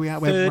you, I'm her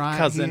third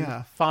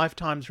cousin, 5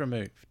 times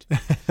removed.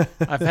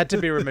 I've had to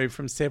be removed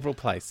from several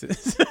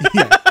places.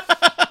 Yeah.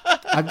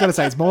 I've got to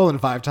say, it's more than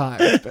 5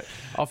 times. But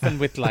often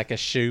with like a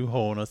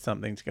shoehorn or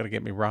something to got to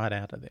get me right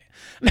out of there.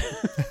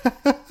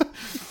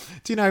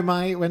 Do you know,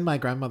 when my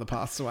grandmother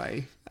passed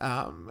away,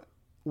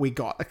 we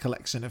got a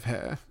collection of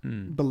her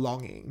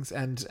belongings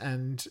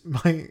and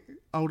my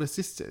older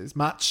sisters,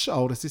 much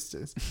older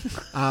sisters,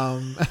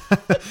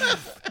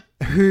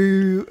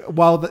 who,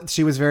 while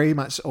she was very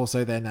much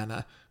also their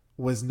nana,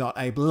 was not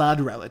a blood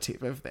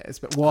relative of theirs,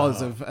 but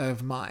was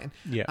of mine.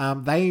 Yeah.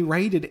 They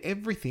raided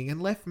everything and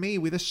left me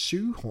with a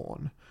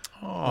shoehorn.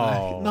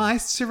 Oh.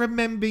 Nice to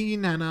remember you,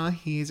 Nana.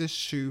 Here's a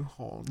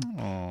shoehorn.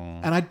 Oh.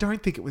 And I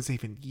don't think it was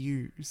even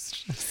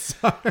used.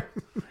 So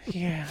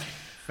yeah.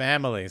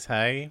 Families,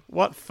 hey?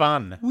 What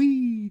fun.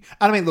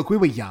 I mean, look, we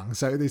were young,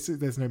 so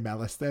there's no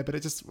malice there, but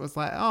it just was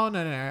like, oh,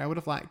 no, I would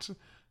have liked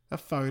a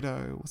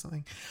photo or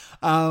something.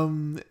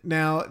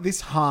 Now,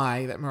 this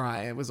high that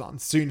Mariah was on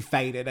soon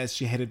faded as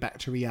she headed back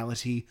to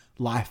reality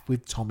life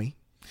with Tommy.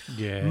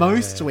 Yeah.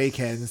 Most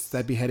weekends,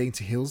 they'd be heading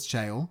to Hills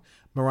Jail.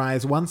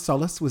 Mariah's one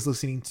solace was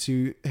listening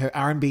to her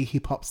R&B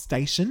hip-hop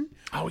station.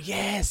 Oh,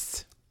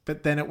 yes.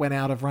 But then it went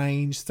out of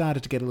range,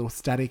 started to get a little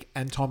static,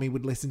 and Tommy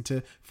would listen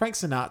to Frank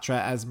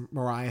Sinatra as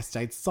Mariah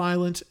stayed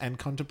silent and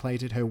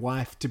contemplated her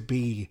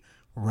wife-to-be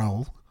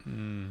role.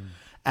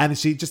 And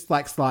she just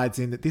slides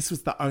in that this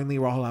was the only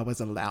role I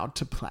was allowed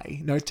to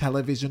play. No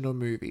television or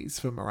movies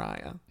for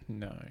Mariah.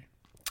 No.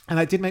 And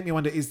it did make me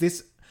wonder, is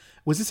this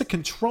Was this a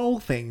control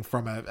thing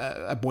from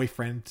a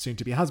boyfriend, soon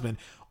to be husband,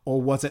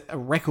 or was it a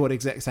record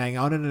exec saying,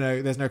 "Oh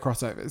no, there's no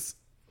crossovers"?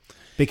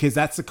 Because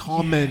that's a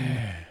common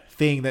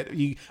thing that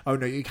you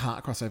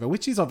can't cross over,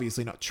 which is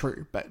obviously not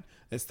true, but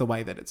it's the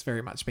way that it's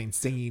very much been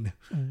seen.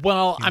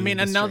 Well, I mean,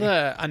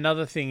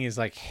 another thing is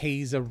like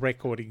he's a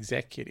record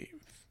executive,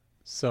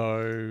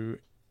 so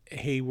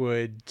he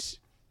would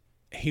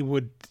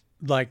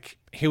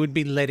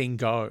be letting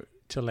go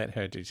to let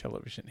her do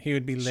television. He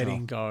would be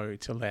letting go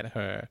to let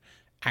her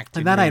act.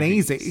 And that ain't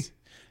movies. easy.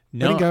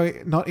 No, Letting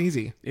go, not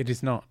easy. it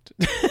is not.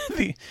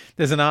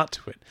 There's an art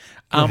to it.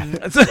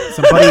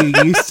 Somebody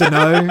you used to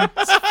know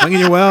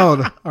swinging your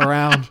world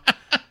around.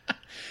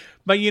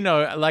 But, you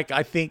know, like,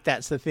 I think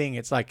that's the thing.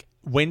 It's like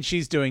when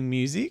she's doing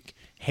music,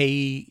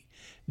 he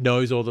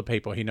knows all the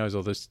people. He knows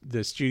all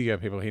the studio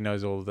people. He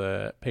knows all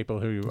the people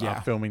who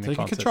are filming the so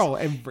concerts. He can control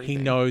everything.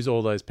 He knows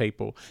all those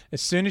people.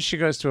 As soon as she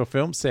goes to a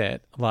film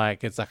set,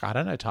 like, it's like, I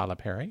don't know, Tyler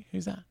Perry.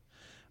 Who's that?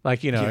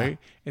 Like, you know,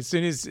 as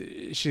soon as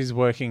she's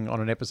working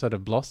on an episode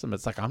of Blossom,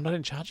 it's like, I'm not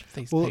in charge of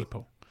these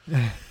people.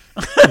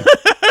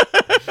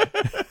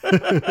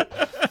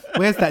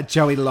 Where's that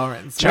Joey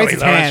Lawrence? Joey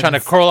Lawrence trying to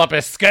crawl up her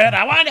skirt.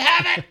 I won't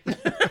have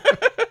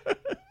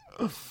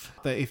it.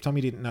 If Tommy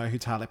didn't know who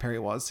Tyler Perry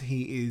was,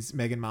 he is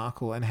Meghan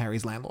Markle and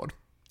Harry's landlord.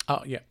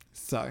 Oh, yeah.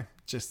 So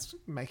just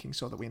making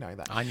sure that we know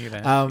that. I knew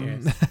that.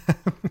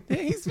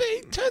 Yes.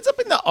 He turns up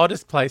in the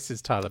oddest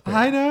places, Tyler Perry.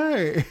 I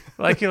know.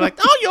 Like, you're like,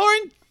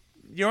 oh,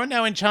 you're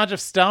now in charge of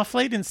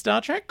Starfleet in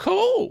Star Trek?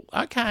 Cool.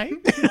 Okay.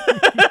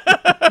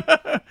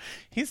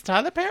 Here's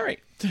Tyler Perry.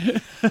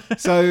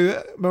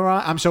 So,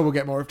 Mariah, I'm sure we'll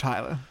get more of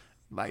Tyler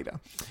later.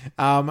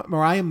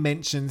 Mariah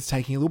mentions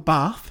taking a little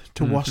bath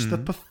to wash the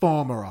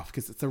performer off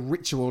because it's a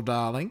ritual,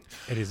 darling.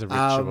 It is a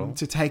ritual.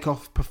 To take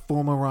off that's the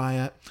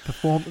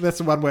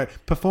one word.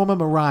 Performer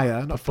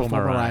Mariah, not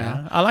Performer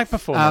Mariah. I like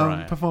Performer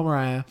Mariah. Performer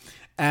Mariah.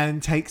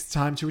 And takes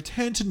time to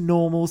return to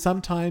normal,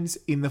 sometimes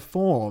in the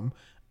form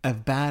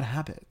of bad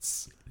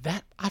habits.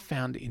 That I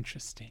found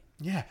interesting.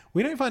 Yeah.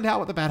 We don't find out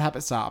what the bad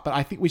habits are, but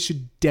I think we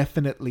should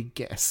definitely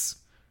guess.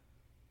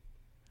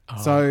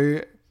 Oh.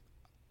 So,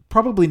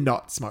 probably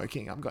not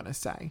smoking, I'm going to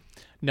say.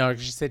 No,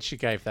 she said she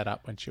gave that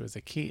up when she was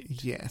a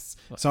kid. Yes.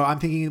 So, I'm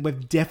thinking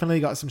we've definitely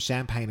got some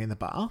champagne in the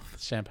bath.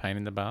 Champagne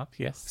in the bath,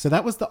 yes. So,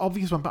 that was the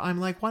obvious one, but I'm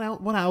like, what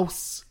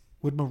else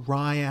would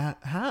Mariah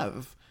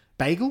have?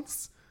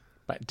 Bagels?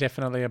 But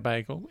definitely a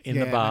bagel in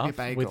the bath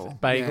with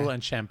bagel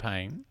and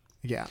champagne.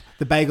 Yeah.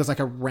 The bagel's like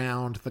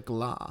around the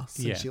glass.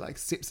 And Yeah. she like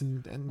sips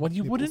and well,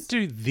 you nibbles. wouldn't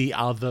do the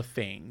other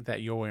thing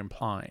that you're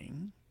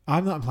implying.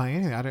 I'm not implying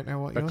anything. I don't know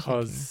what you're thinking.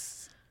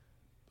 Because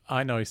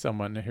I know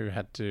someone who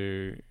had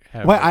to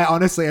have I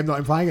honestly am not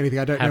implying anything.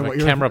 I don't know what a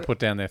you're... camera put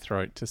down their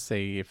throat to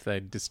see if they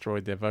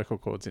destroyed their vocal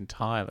cords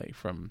entirely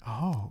from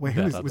wait,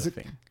 was it?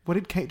 thing. What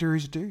did Kate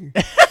DeRouge do?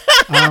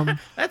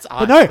 That's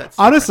but no,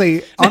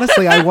 honestly,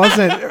 I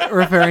wasn't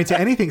referring to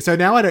anything. So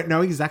now I don't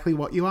know exactly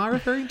what you are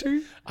referring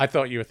to. I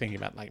thought you were thinking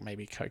about like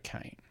maybe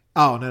cocaine.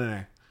 Oh,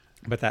 no.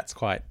 But that's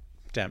quite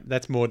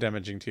that's more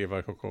damaging to your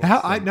vocal cords.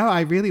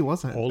 I really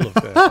wasn't. All of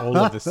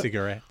the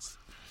cigarettes.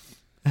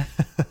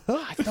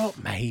 I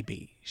thought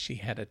maybe she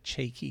had a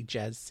cheeky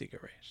jazz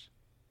cigarette.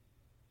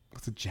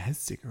 What's a jazz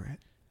cigarette?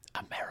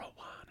 A marijuana.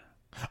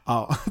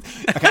 Oh,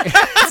 okay.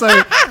 So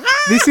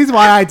this is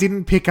why I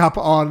didn't pick up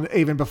on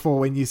even before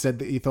when you said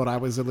that you thought I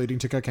was alluding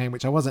to cocaine,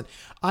 which I wasn't.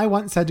 I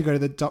once had to go to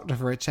the doctor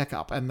for a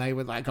checkup and they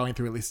were like going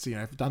through a list, you know,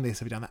 have you done this,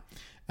 have you done that?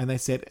 And they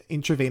said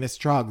intravenous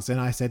drugs.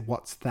 And I said,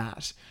 what's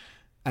that?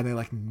 And they're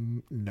like,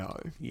 no.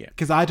 Yeah.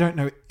 Because I don't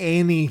know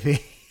anything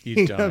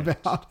you don't.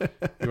 about it.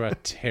 You are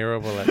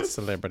terrible at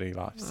celebrity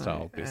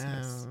lifestyle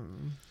business.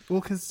 Well,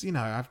 because, you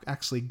know, I've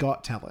actually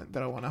got talent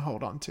that I want to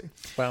hold on to.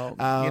 Well, you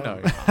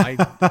know,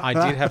 I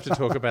did have to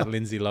talk about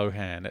Lindsay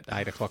Lohan at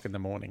 8 o'clock in the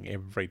morning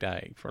every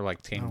day for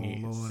like 10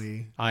 years.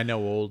 Lordy. I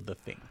know all the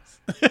things.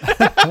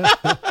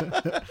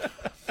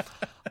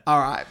 All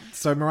right.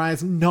 So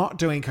Mariah's not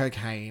doing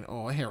cocaine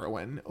or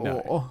heroin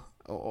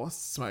or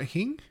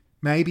smoking.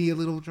 Maybe a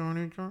little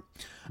joint.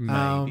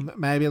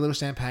 Maybe a little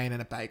champagne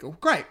and a bagel.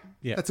 Great.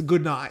 Yeah. That's a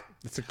good night.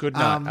 It's a good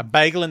night. A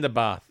bagel in the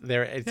bath.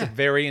 It's a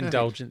very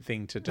indulgent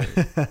thing to do.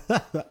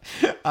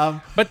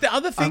 But the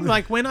other thing,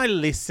 like when I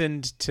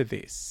listened to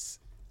this,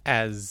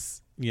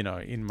 as you know,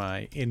 in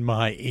my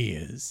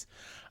ears,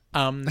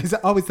 is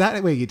that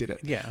where you did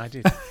it? Yeah, I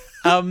did.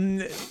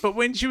 But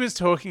when she was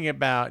talking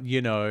about,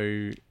 you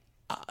know,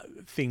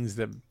 things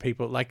that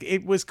people like,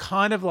 it was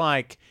kind of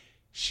like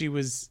she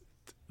was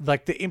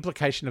like the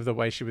implication of the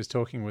way she was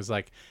talking was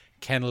like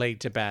can lead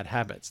to bad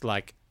habits.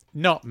 Like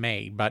not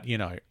me, but you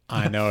know,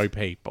 I know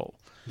people.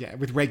 Yeah,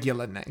 with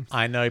regular names.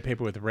 I know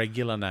people with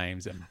regular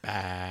names and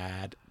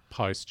bad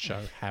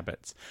post-show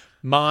habits.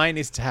 Mine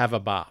is to have a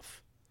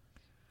bath.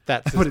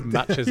 That's as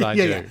much as I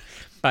do. Yeah.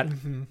 But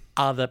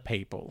other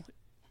people,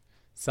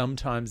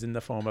 sometimes in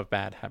the form of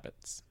bad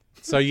habits.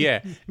 So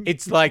yeah,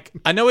 it's like,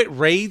 I know it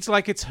reads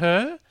like it's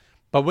her,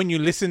 but when you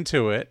listen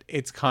to it,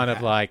 it's kind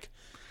of like,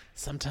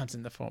 sometimes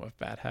in the form of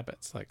bad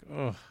habits. Like,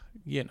 oh,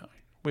 you know,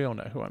 we all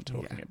know who I'm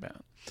talking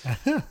about.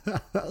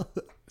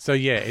 So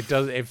yeah, it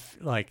does. If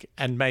like,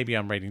 and maybe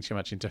I'm reading too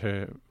much into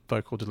her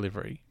vocal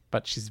delivery,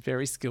 but she's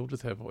very skilled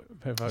with her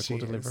vocal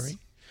delivery.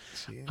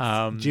 She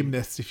is.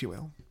 Gymnast, if you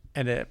will.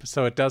 And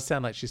so it does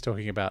sound like she's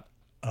talking about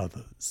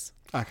others.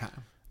 Okay.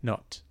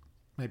 Not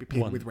maybe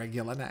people with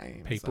regular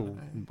names. People,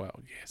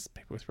 well, yes,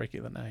 people with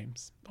regular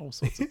names. All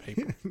sorts of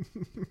people.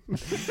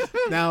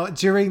 Now,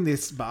 during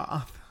this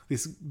bath,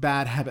 this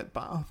bad habit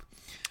bath.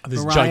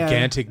 This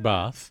gigantic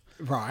bath.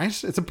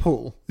 Right. It's a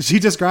pool. She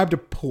described a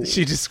pool.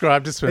 She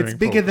described a swimming pool. It's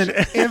bigger than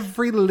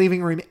every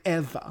living room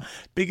ever.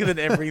 Bigger than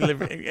every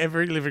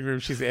living room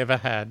she's ever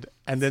had.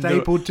 And then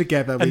stapled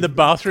together. And the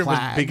bathroom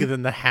was bigger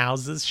than the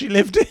houses she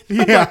lived in.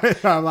 Yeah.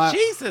 I'm like,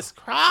 Jesus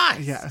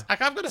Christ. Yeah.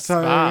 Like I've got a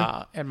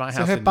spa in my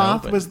house in Melbourne. So her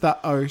bath was the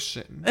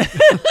ocean.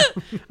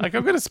 Like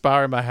I've got a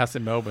spa in my house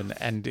in Melbourne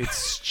and it's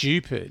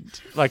stupid.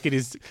 Like it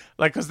is,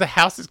 like, because the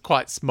house is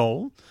quite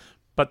small,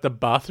 but the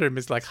bathroom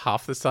is like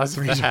half the size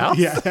of the house.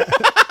 Yeah.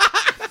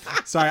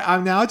 Sorry,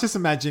 I'm now just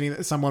imagining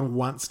that someone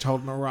once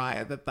told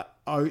Mariah that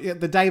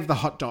the day of the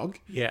hot dog,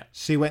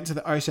 she went to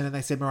the ocean and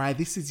they said, Mariah,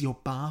 this is your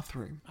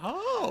bathroom.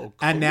 Oh, cool.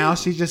 And now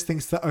she just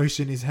thinks the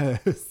ocean is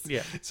hers.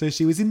 Yeah. So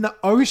she was in the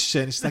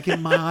ocean. She's like,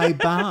 in my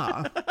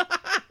bath.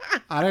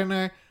 I don't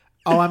know.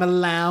 Oh, I'm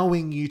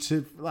allowing you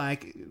to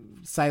like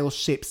sail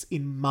ships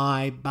in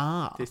my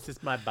bath. This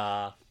is my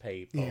bath,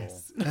 people.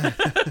 Yes.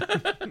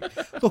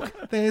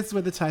 Look, there's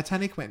where the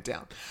Titanic went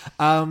down.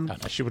 No,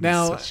 she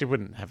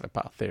wouldn't have a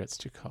bath there. It's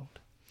too cold.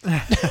 No,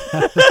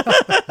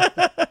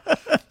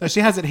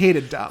 she has it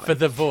heated, darling. For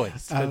the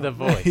voice.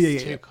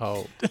 Too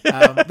cold.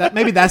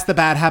 Maybe that's the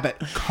bad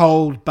habit.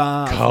 Cold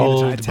baths.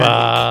 Cold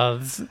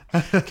baths.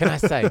 Can I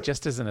say,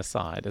 just as an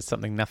aside, as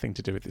something nothing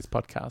to do with this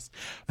podcast,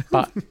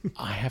 but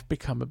I have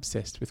become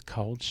obsessed with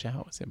cold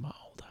showers in my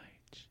old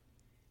age.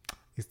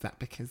 Is that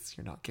because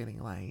you're not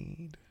getting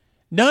laid?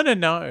 No. I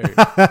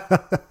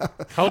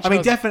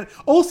mean, definitely.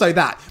 Also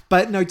that,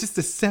 but no, just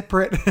a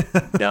separate.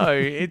 No,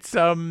 it's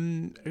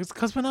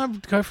because when I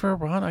go for a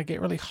run, I get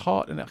really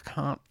hot and I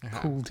can't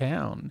cool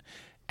down,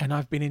 and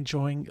I've been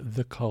enjoying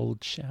the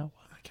cold shower.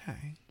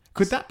 Okay,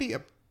 could that be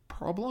a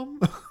problem?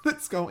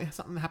 That's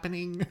something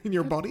happening in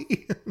your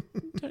body.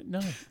 Don't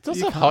know. It's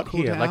also hot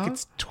cool here. down? Like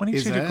it's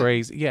 22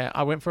 degrees. Yeah,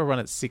 I went for a run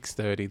at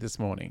 6:30 this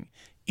morning.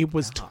 It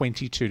was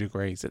 22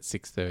 degrees at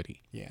 6:30.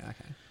 Yeah.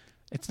 Okay.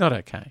 It's not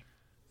okay.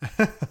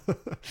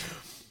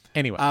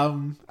 Anyway.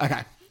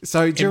 Okay.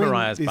 So during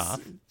Mariah's bath.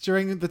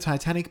 During the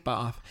Titanic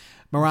bath,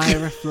 Mariah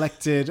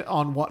reflected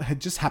on what had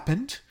just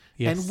happened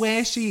and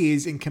where she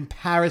is in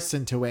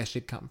comparison to where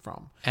she'd come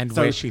from. And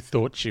where she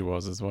thought she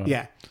was as well.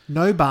 Yeah.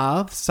 No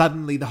bath.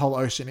 Suddenly the whole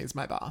ocean is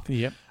my bath.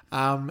 Yep.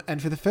 And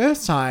for the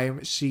first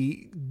time,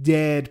 she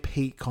dared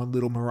peek on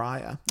little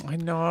Mariah. I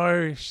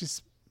know.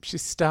 She's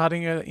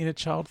starting inner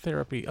child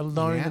therapy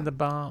alone in the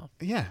bath.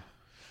 Yeah.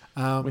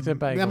 With her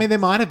bagel. I mean, there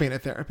might have been a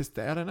therapist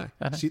there. I don't know.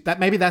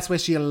 Maybe that's where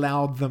she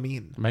allowed them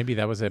in. Maybe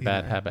that was her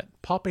bad habit.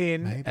 Pop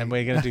in and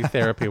we're going to do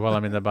therapy while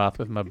I'm in the bath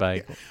with my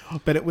bagel. Yeah.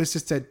 But it was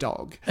just a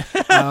dog.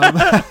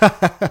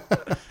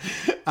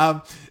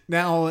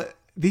 Now,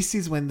 this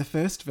is when the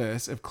first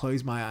verse of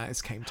Close My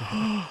Eyes came to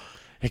her.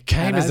 It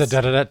came as a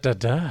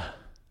da-da-da-da-da.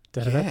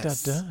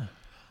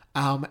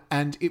 Da-da-da-da-da.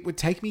 And it would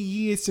take me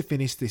years to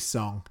finish this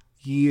song.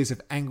 Years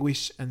of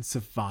anguish and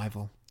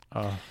survival.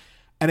 Oh.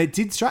 And it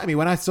did strike me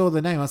when I saw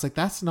the name. I was like,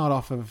 that's not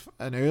off of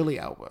an early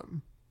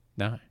album.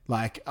 No.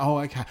 Like, oh,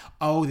 okay.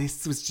 Oh,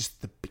 this was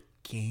just the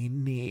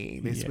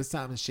beginning. This was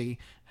something she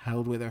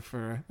held with her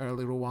for a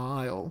little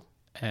while.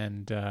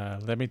 And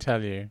let me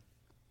tell you,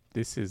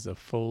 this is a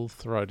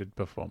full-throated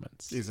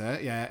performance. Is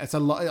it? Yeah. It's a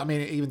lot. I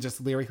mean, even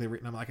just lyrically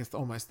written, I'm like, it's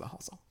almost the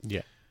whole song.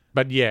 Yeah.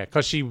 But yeah,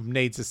 because she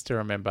needs us to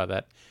remember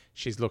that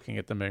she's looking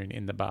at the moon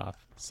in the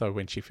bath. So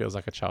when she feels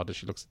like a child as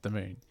she looks at the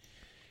moon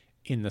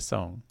in the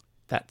song,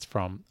 that's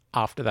from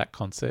after that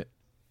concert,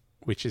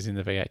 which is in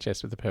the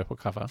VHS with the purple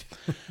cover,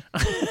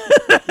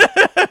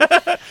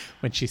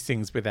 when she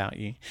sings Without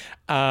You.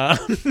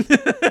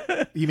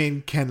 You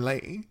mean Ken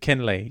Lee?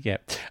 Ken Lee, yeah.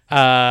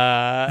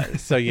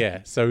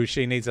 So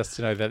she needs us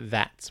to know that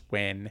that's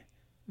when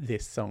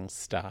this song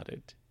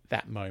started,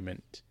 that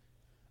moment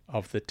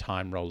of the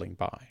time rolling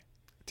by.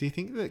 Do you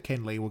think that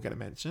Ken Lee will get a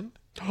mention?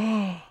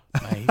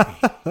 Maybe.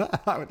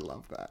 I would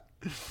love that.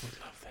 I would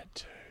love that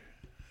too.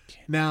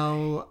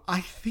 Now,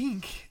 I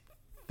think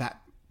that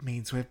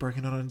means we've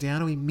broken it on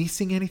down. Are we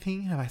missing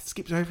anything? Have I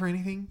skipped over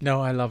anything?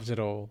 No, I loved it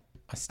all.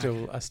 I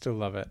still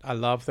love it. I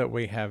love that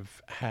we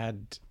have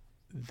had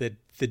the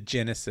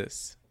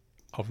genesis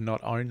of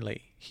not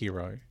only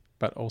Hero,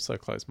 but also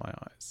Close My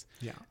Eyes.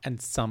 Yeah.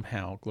 And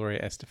somehow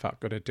Gloria Estefan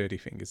got her dirty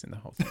fingers in the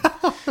whole thing.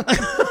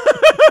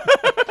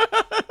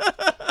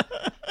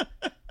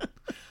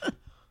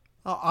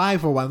 Oh, I,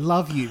 for one,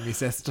 love you,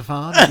 Miss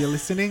Estefan, if you're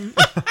listening.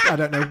 I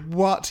don't know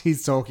what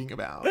he's talking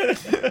about.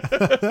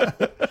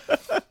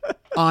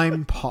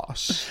 I'm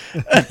posh.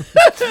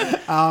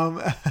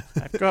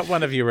 I've got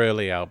one of your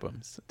early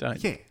albums.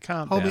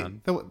 Calm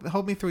down.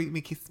 Hold me through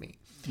me, kiss me.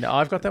 No,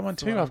 I've got that one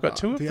too. I've got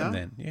two of them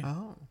then. Yeah.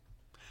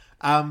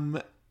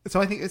 Oh.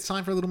 So I think it's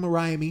time for a little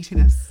Mariah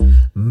meatiness.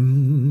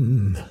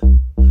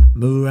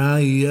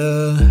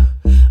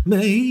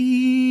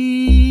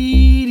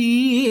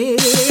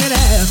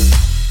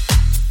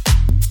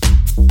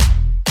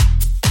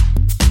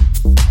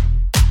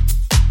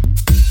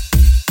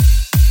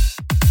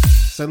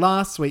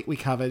 last week we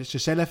covered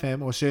Cherchez la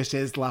Femme or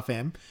Cherchez la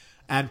Femme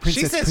and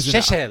Princess She says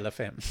Prisoner. Cherchez la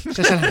Femme.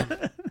 Cherchez la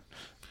Femme.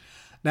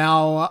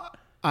 Now,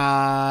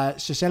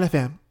 Cherchez la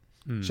Femme.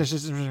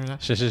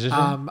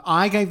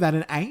 I gave that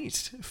an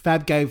 8.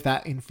 Fab gave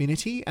that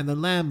infinity, and the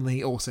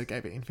Lambily also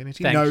gave it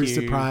infinity. Thank no you.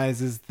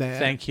 surprises there.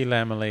 Thank you,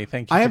 Lambily.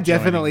 Thank you. I for am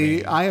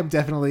joining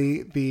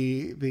definitely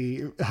me.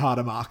 the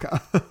harder marker.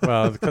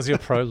 Well, because you're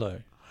pro-low.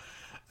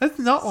 That's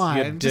not why.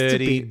 You're I'm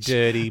dirty, just a bitch.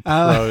 dirty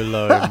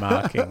pro-low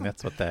marking.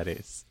 That's what that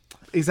is.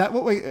 Is that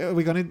what are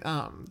we going to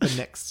the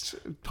next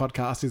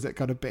podcast? Is it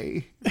going to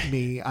be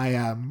me? I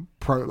am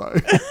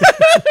Prolo,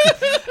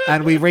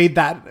 and we read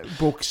that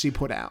book she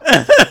put out.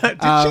 Did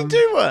she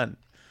do one?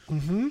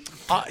 Mm-hmm.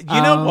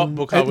 You know what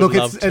book I would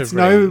love to read? It's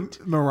no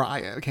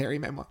Mariah Carey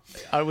memoir.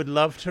 I would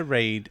love to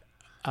read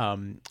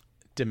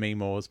Demi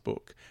Moore's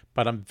book,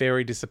 but I'm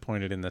very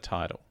disappointed in the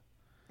title.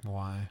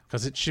 Why?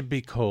 Because it should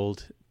be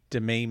called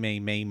Demi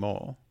Me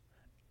More,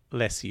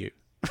 Less You.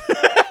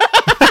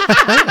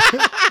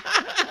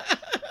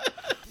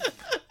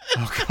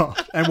 Oh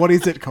God! And what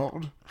is it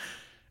called?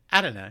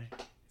 I don't know.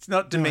 It's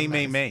not Demi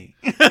Me.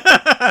 See,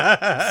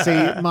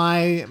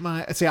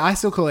 I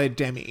still call her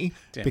Demi.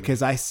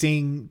 Because I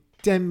sing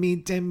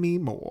Demi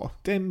More,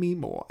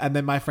 and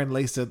then my friend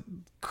Lisa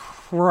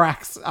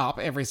cracks up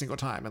every single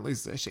time and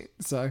loses her shit.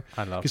 So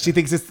I love because she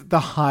thinks it's the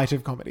height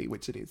of comedy,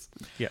 which it is.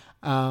 Yeah.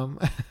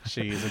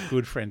 She is a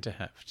good friend to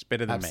have. She's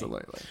better than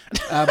absolutely.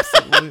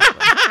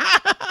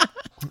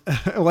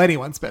 Well,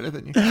 anyone's better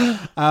than you.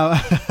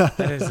 That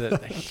is a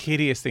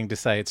hideous thing to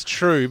say. It's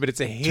true, but it's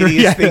a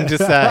hideous thing to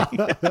say.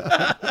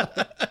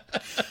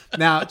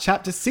 Now,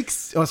 chapter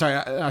 6. Oh, sorry,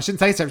 I shouldn't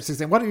say chapter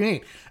 16. What do you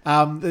mean?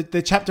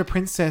 The chapter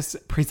Princess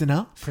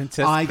Prisoner.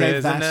 I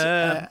gave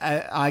that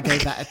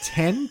a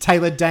 10.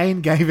 Taylor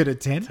Dane gave it a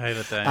 10.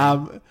 Taylor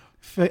Dane.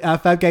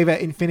 Fab gave it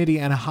infinity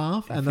and a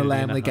half, and the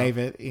Lambily gave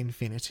it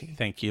infinity.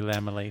 Thank you,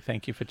 Lambily.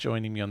 Thank you for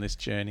joining me on this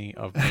journey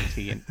of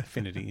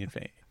infinity.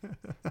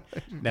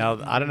 Now,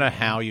 I don't know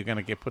how you're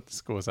going to put the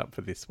scores up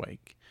for this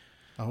week.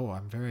 Oh,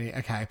 I'm very...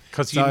 Okay.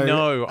 Because We're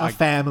on a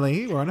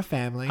family.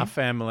 A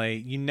family.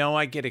 You know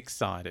I get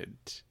excited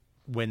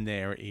when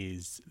there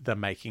is the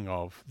making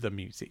of the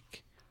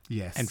music.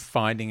 Yes. And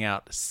finding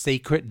out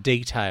secret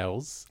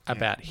details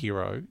about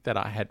Hero that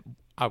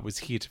I was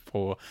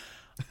heretofore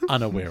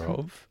unaware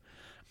of.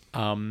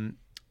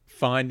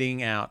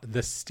 Finding out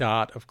the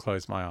start of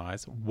Close My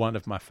Eyes, one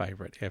of my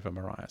favourite ever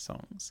Mariah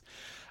songs.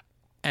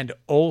 And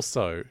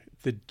also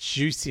the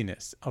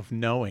juiciness of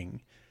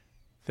knowing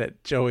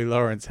that Joey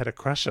Lawrence had a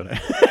crush on her.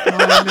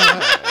 Oh,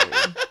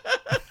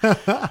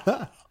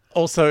 no.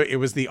 Also, it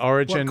was the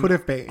origin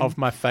of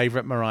my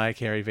favourite Mariah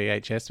Carey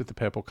VHS with the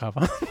purple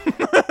cover.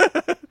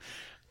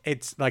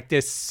 It's like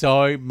there's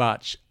so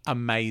much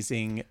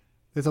amazing...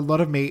 There's a lot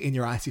of meat in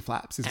your icy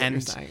flaps, is what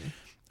you're saying.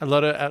 A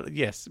lot of,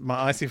 yes,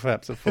 my icy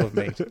flaps are full of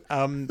meat.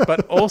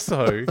 But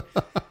also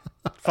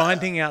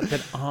finding out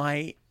that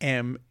I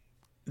am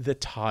the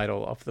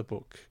title of the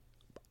book.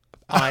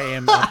 I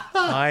am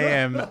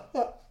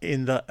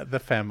in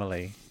the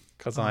family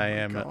because I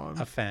am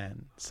a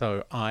fan.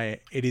 So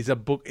it is a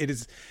book. It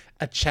is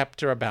a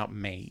chapter about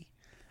me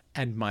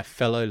and my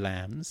fellow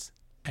lambs,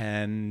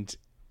 and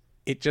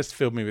it just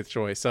filled me with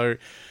joy. So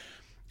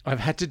I've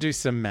had to do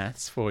some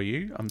maths for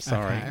you. I'm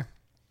sorry. Okay.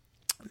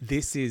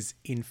 This is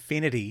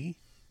infinity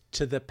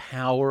to the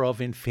power of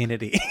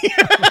infinity.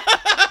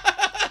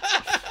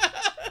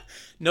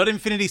 Not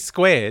infinity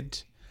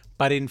squared,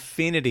 but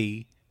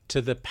infinity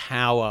to the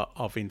power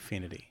of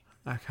infinity.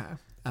 Okay.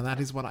 And that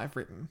is what I've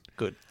written.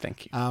 Good.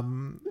 Thank you.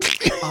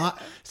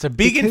 So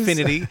big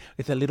infinity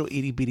with a little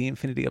itty bitty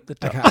infinity up the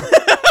top. Okay.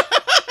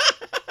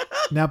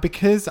 Now,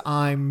 because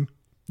I'm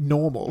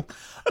normal,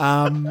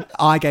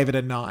 I gave it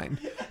a 9.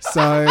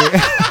 So...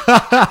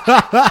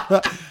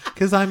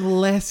 Because I'm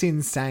less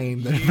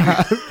insane than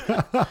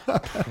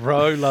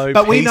Prolo shit.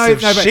 But we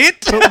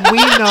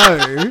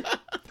know,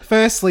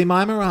 firstly,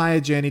 my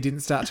Mariah journey didn't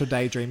start till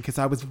Daydream because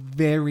I was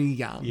very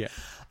young. Yeah.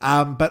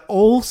 But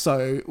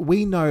also,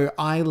 we know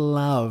I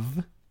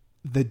love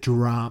the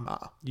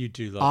drama. You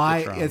do love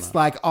the drama. It's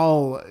like,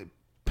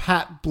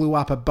 Pat blew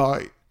up a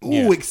boat.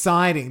 Ooh,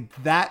 exciting.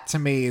 That, to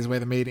me, is where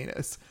the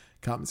meatiness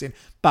comes in.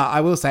 But I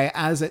will say,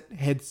 as it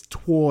heads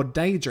toward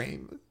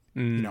Daydream...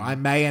 You know, I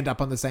may end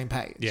up on the same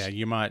page. Yeah,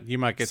 you might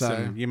get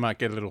you might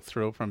get a little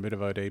thrill from a bit of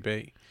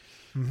ODB.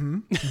 Mm-hmm.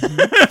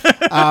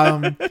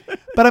 Mm-hmm.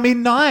 But I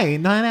mean,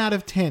 9 out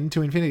of 10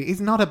 to infinity is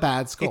not a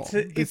bad score.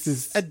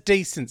 It's a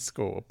decent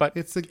score, but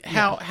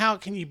how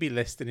can you be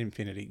less than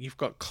infinity? You've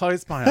got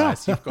Close My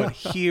Eyes, you've got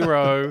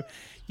Hero,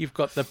 you've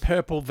got the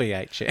purple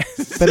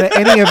VHS. But are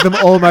any of them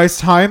almost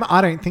home?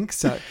 I don't think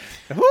so.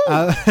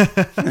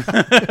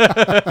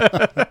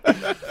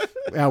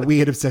 Our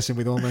weird obsession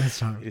with Almost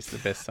Home. It is the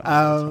best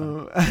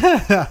song.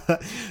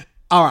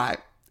 All right.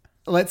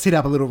 Let's hit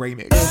up a little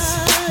remix.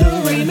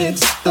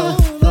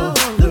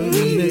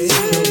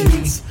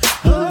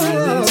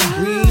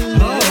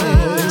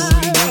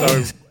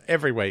 So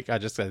every week I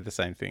just say the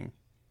same thing.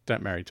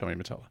 Don't marry Tommy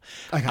Mottola.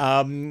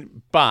 Okay.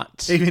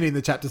 But Even in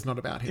the chapter's not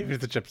about him. even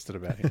if the chapter's not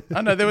about him.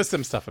 Oh, no, there was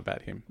some stuff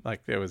about him.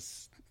 Like there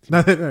was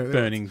No,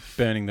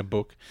 burning the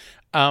book.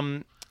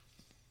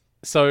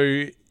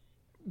 So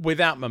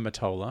without my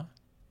Mottola,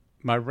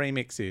 my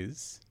remix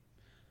is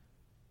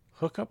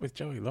hook up with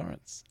Joey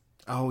Lawrence.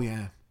 Oh,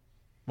 yeah.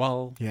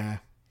 Well, Yeah.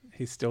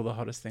 he's still the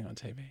hottest thing on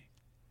TV,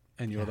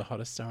 and you're the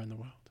hottest star in the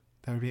world.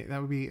 That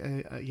would be,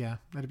 yeah,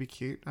 that'd be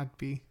cute. I'd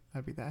be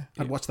there.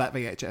 I'd watch that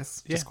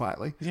VHS just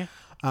quietly. Yeah.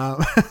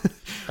 Um,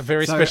 A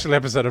very special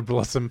episode of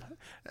Blossom.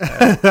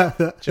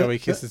 Joey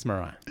kisses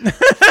Mariah.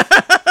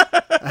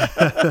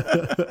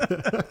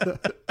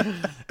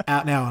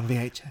 Out now on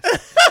VHS.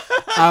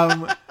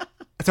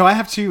 So I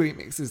have 2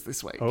 remixes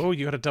this week. Oh,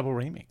 you got a double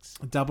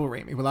remix. A double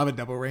remix. We love a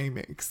double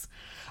remix.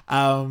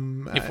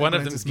 If one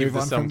of them gives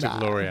the song to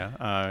Gloria,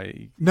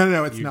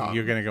 no, it's not.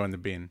 You're going to go in the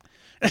bin.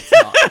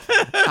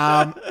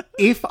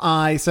 If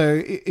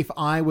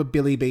I were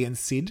Billy B and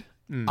Sid,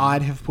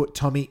 I'd have put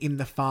Tommy in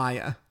the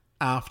fire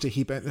after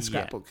he burnt the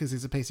scrapbook because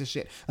he's a piece of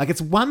shit. Like,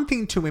 it's one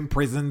thing to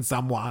imprison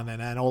someone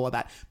and all of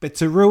that, but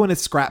to ruin a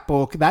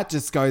scrapbook, that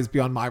just goes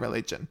beyond my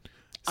religion.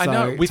 So, I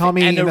know, with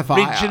Tommy an in the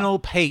fire. original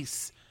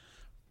piece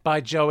by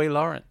Joey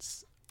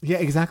Lawrence Yeah,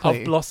 exactly.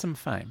 of Blossom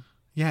fame.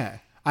 Yeah.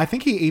 I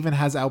think he even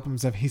has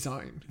albums of his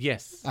own.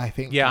 Yes. I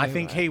think. Yeah, I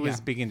think he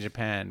was big in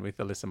Japan with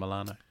Alyssa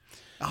Milano.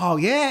 Oh,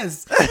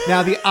 yes.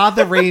 Now, the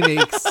other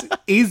remix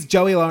is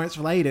Joey Lawrence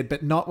related,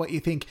 but not what you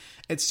think.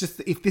 It's just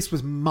that if this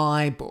was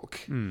my book,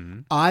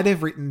 I'd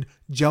have written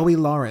Joey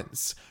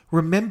Lawrence.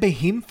 Remember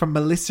him from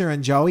Melissa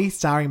and Joey,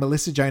 starring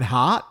Melissa Joan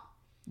Hart?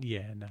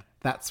 Yeah, no.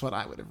 That's what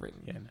I would have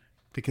written. Yeah, no.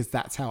 Because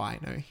that's how I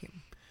know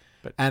him.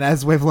 But, and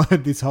as we've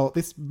learned, this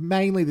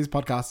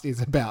podcast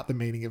is about the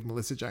meaning of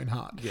Melissa Joan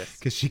Hart. Yes.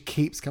 Because she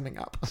keeps coming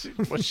up.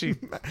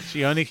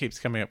 She only keeps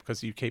coming up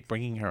because you keep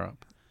bringing her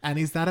up. And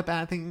is that a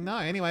bad thing? No.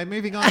 Anyway,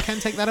 moving on. Can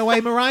take that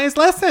away. Mariah's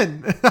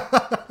lesson.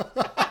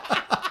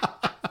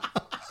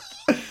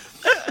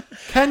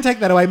 Can take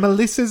that away.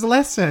 Melissa's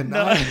lesson.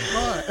 No.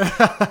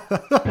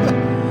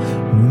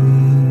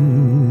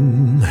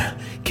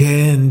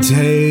 Can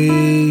take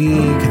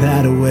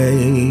that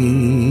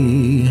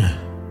away.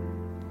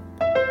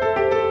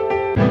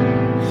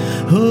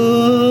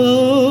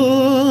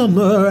 Oh,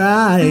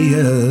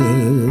 Mariah's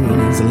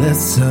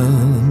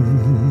lesson.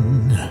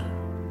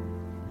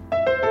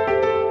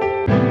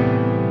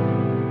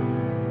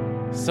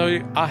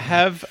 So I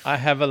have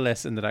a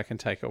lesson that I can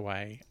take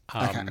away,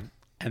 and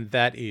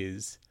that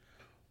is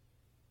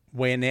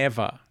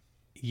whenever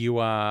you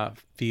are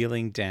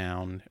feeling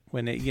down,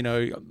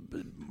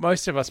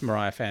 most of us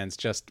Mariah fans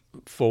just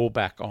fall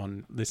back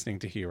on listening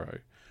to Hero,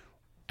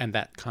 and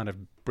that kind of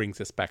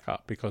brings us back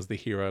up because the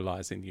hero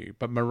lies in you.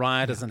 But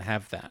Mariah doesn't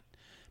have that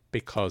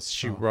because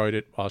she wrote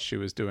it while she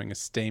was doing a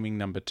steaming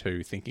number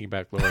 2, thinking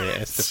about Gloria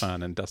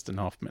Estefan and Dustin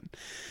Hoffman.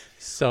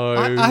 So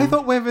I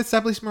thought we've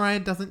established Mariah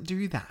doesn't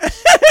do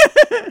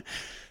that.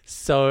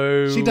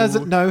 So she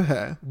doesn't know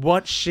her.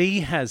 What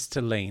she has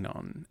to lean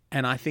on,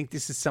 and I think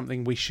this is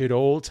something we should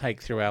all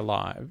take through our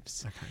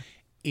lives,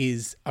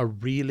 is a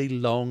really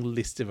long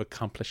list of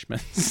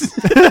accomplishments.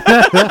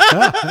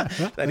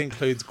 That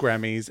includes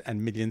Grammys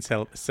and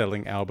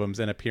million-selling albums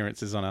and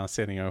appearances on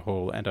Arsenio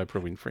Hall and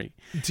Oprah Winfrey.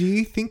 Do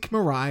you think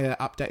Mariah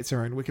updates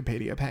her own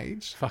Wikipedia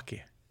page? Fuck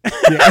yeah.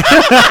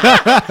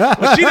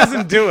 Well, she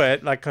doesn't do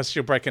it because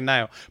she'll break a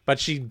nail, but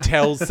she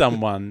tells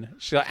someone,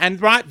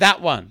 and write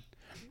that one.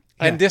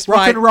 And just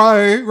rock and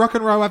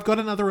row. I've got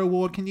another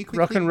award. Can you quickly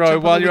rock and row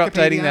jump while on you're Wikipedia?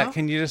 updating that?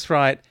 Can you just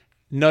write?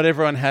 Not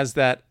everyone has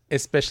that,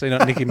 especially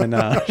not Nicki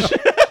Minaj.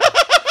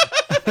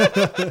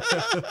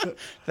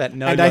 That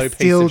no. And low I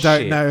still piece of don't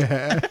shit. know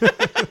her.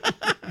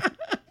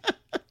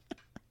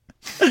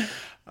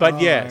 But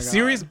yeah,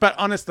 serious. But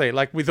honestly,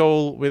 like with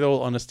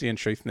all honesty and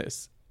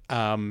truthness,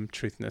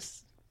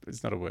 truthness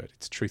is not a word.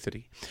 It's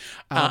truthity.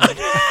 It's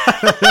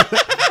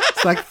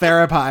like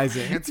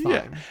therapizing. It's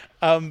fine.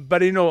 Yeah.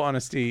 But in all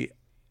honesty,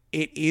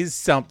 it is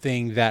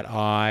something that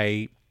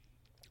I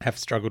have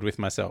struggled with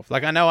myself.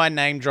 Like, I know I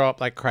name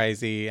drop like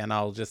crazy and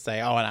I'll just say,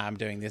 oh, and I'm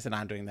doing this and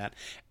I'm doing that.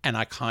 And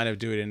I kind of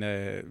do it in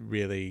a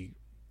really,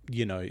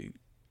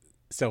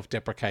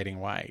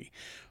 self-deprecating way.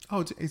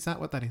 Oh, is that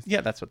what that is?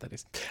 Yeah, that's what that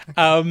is.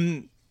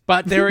 Okay.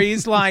 But there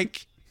is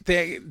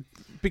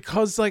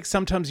because like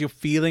sometimes your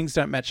feelings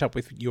don't match up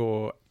with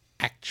your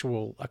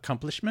actual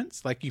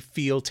accomplishments. Like you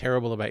feel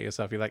terrible about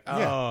yourself. You're like,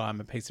 I'm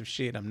a piece of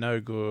shit. I'm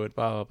no good,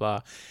 blah, blah,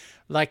 blah.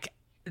 Like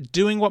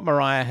doing what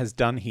Mariah has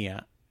done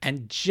here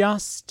and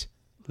just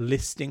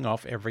listing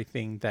off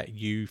everything that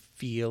you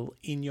feel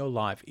in your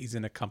life is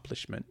an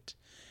accomplishment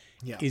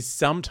is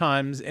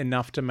sometimes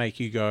enough to make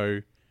you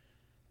go,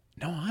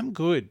 no, I'm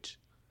good.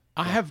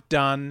 I have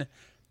done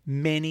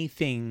many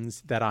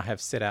things that I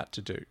have set out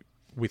to do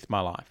with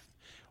my life.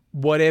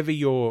 Whatever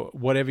your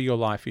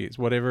life is,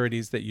 whatever it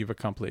is that you've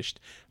accomplished,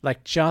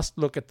 like just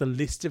look at the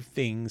list of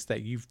things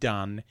that you've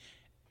done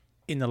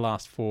in the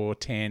last 4,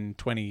 10,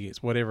 20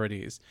 years, whatever it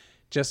is.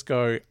 Just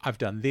go, I've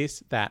done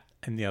this, that,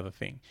 and the other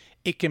thing.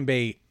 It can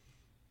be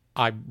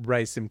I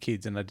raised some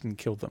kids and I didn't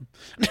kill them.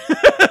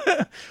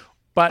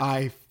 But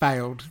I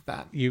failed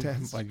that you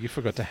test. well, you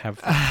forgot to have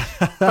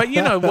that. But,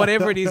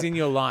 whatever it is in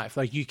your life,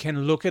 like you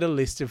can look at a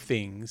list of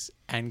things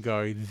and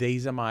go,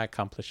 these are my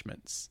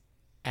accomplishments.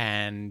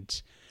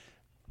 And,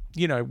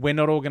 we're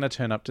not all going to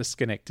turn up to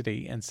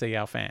Schenectady and see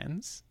our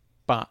fans,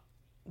 but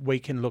we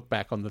can look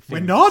back on the things.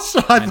 We're not.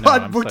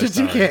 I booked a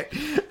ticket.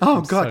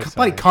 Oh, God.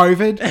 Bloody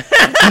COVID.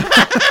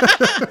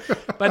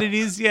 But it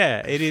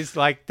is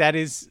like that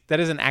is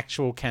an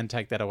actual can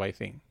take that away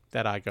thing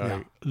that I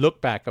go,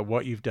 look back at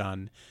what you've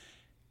done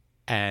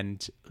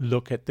and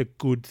look at the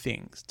good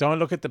things. Don't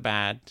look at the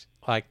bad,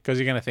 because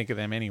you're going to think of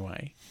them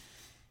anyway,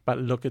 but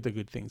look at the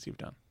good things you've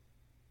done.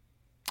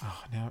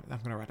 Oh, now I'm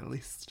going to write a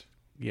list.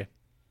 Yeah.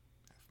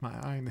 My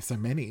own. There's so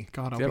many.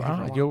 God, I'll be here for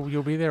a while.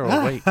 You'll be there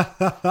all week.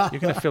 You're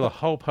going to fill a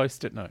whole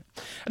Post-it note.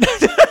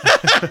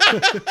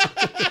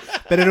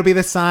 But it'll be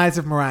the size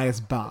of Mariah's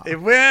bar.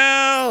 It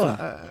will.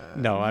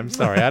 No, I'm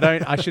sorry.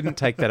 I shouldn't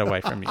take that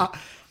away from you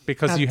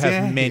because you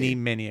have many,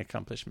 many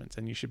accomplishments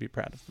and you should be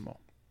proud of them all.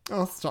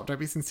 Oh, stop. Don't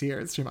be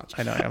sincere. It's too much.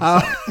 I know. I'm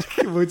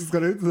sorry. We're just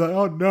going to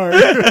oh, no.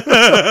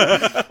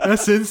 A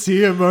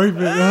sincere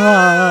moment.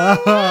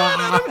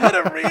 I've had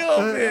a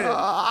real bit.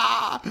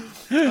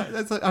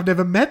 I've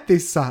never met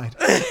this side.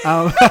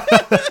 No,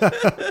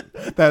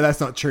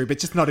 that's not true, but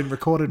just not in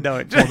recorded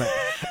format.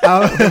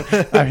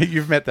 I mean,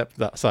 you've met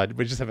that side.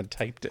 We just haven't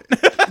taped it.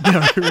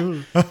 No.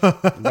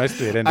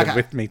 Most of it ended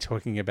with me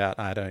talking about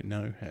I don't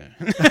know her.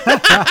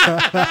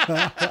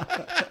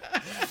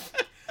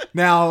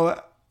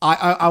 Now,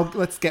 I'll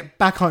let's get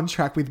back on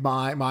track with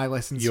my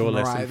lessons Your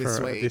from Mariah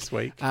lesson this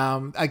week.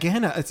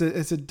 Again,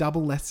 it's a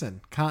double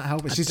lesson. Can't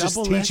help it. She's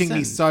just teaching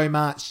me so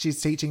much.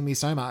 She's teaching me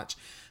so much.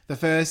 The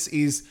first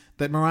is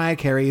that Mariah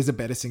Carey is a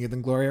better singer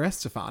than Gloria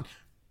Estefan.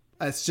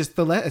 It's just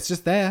it's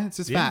just there. It's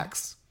just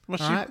facts. Well,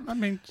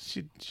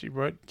 she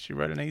wrote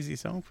an easy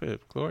song for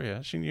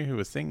Gloria. She knew who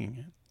was singing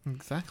it.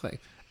 Exactly.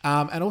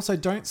 And also,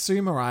 don't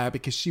sue Mariah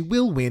because she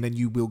will win and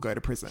you will go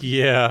to prison.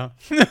 Yeah.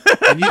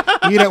 And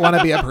you don't want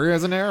to be a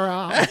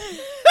prisoner.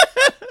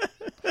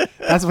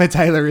 That's where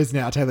Taylor is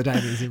now. Taylor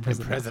Damey is in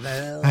prison.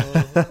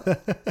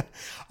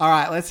 All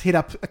right, let's hit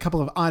up a couple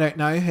of I don't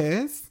know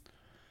hers.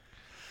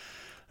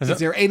 Is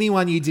there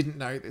anyone you didn't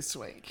know this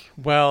week?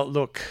 Well,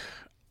 look,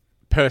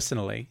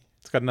 personally,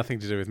 it's got nothing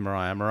to do with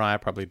Mariah. Mariah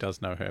probably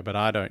does know her, but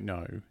I don't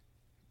know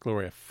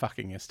Gloria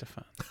fucking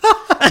Estefan.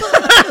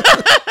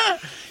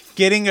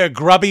 Getting her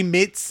grubby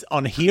mitts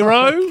on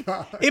Hero.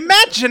 Oh,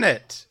 imagine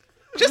it.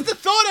 Just the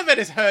thought of it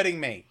is hurting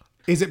me.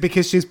 Is it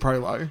because she's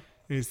prolo?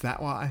 Is that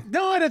why?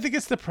 No, I don't think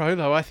it's the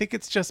prolo. I think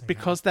it's just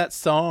because that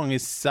song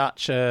is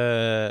such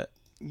a,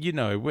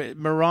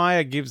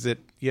 Mariah gives it,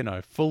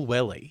 full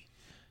welly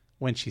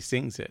when she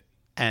sings it.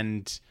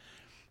 And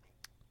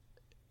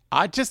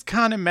I just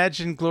can't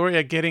imagine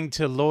Gloria getting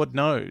to Lord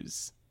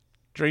Knows.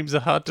 Dreams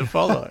are hard to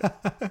follow.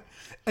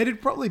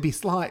 It'd probably be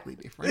slightly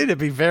different. It'd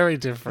be very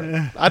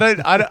different.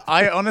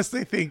 I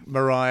honestly think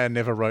Mariah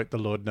never wrote the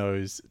Lord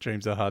Knows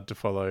Dreams are hard to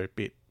follow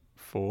bit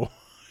for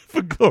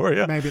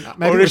Gloria. Maybe not.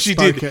 Maybe or it if was she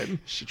spoken. did,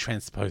 she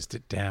transposed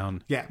it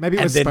down. Yeah, maybe it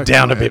and was then spoken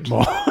down word. a bit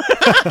more.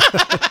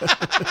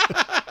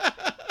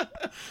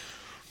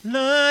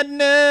 Lord,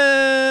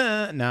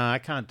 no, I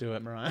can't do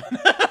it, Mariah.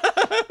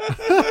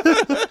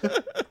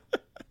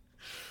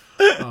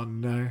 Oh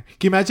no!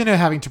 Can you imagine her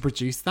having to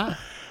produce that?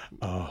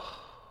 Oh.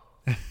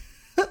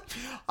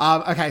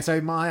 Okay,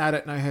 so my I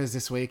don't know hers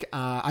this week.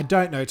 I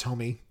don't know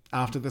Tommy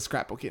after the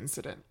scrapbook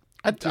incident.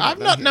 I've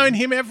not known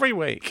him every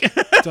week.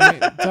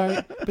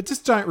 But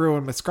just don't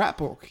ruin my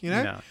scrapbook,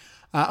 No.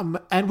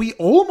 And we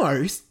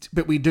almost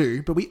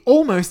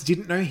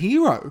didn't know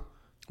Hero.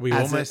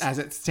 As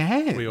it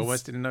stands. We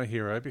almost didn't know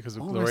Hero because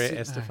of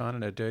Gloria Estefan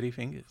and her dirty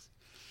fingers.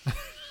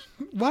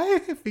 Why are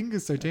her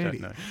fingers so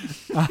dirty?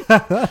 I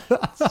don't know.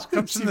 It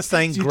comes from the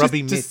saying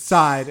grubby mitts.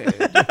 Decided.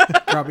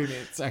 Grubby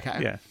mitts.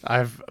 Okay.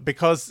 Yeah.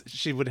 Because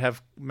she would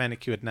have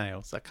manicured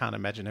nails. I can't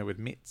imagine her with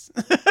mitts.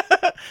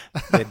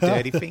 They're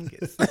dirty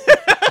fingers.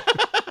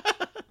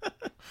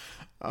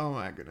 Oh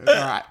my goodness. All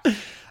right.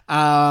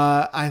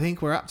 I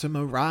think we're up to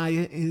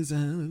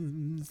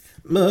Mariah-isms.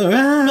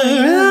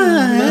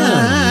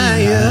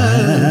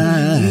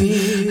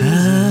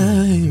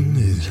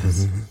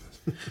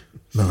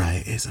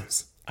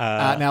 Mariah-isms.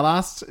 Now,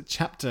 last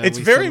chapter. It's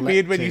very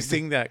weird when you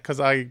sing that because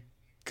I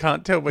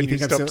can't tell when you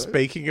stop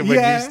speaking and when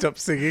you stop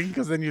singing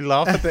because then you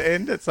laugh at the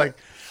end. It's like,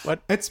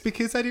 what? It's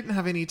because I didn't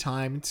have any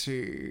time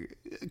to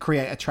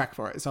create a track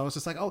for it. So I was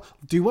just like, oh,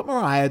 do what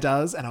Mariah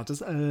does and I'll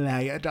just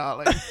layer,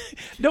 darling.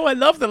 No, I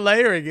love the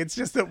layering. It's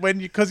just that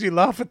because you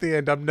laugh at the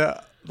end, I'm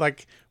not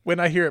like, when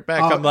I hear it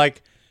back, I'm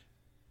like,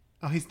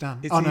 oh, he's done.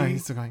 He's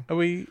still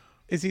going.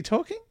 Is he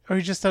talking? Or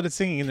he just started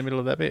singing in the middle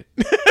of that bit?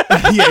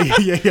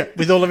 Yeah.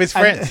 With all of his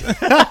friends.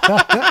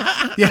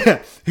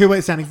 Yeah, who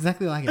were sounding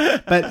exactly like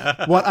him.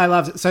 But what I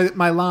loved, so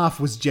my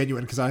laugh was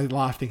genuine because I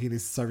laughed thinking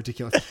this is so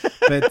ridiculous.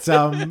 But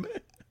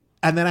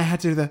And then I had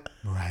to do the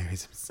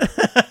Mariah-isms.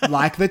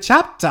 like the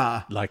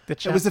chapter. Like the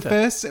chapter.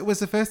 It was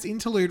the first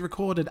interlude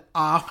recorded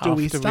after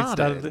we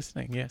started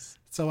listening, yes.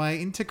 So I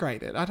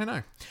integrated. I don't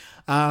know.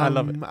 I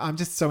love it. I'm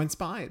just so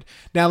inspired.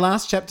 Now,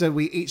 last chapter,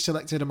 we each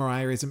selected a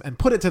Mariah-ism and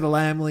put it to the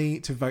Lambily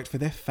to vote for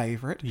their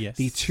favourite. Yes.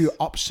 The two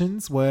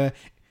options were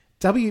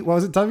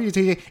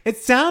WTG? It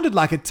sounded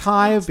like a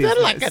tyre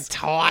business. Like a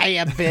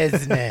tyre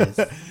business.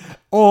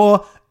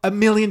 Or $1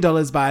 million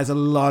buys a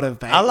lot of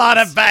bagels. A lot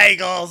of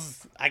bagels.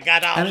 I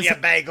got all your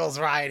bagels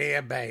right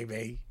here,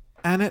 baby.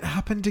 And it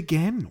happened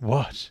again.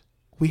 What?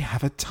 We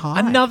have a tie.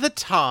 Another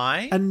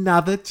tie?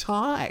 Another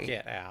tie.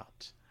 Get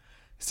out.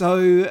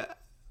 So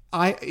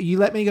you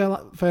let me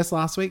go first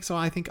last week, so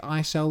I think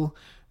I shall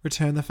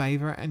return the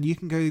favour, and you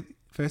can go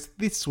first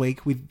this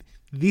week with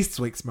this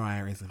week's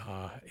Mariah-ism.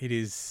 It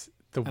is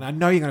and I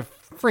know you're going to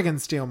friggin'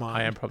 steal mine.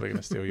 I am probably going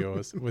to steal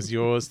yours. Was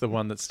yours the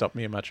one that stopped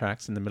me in my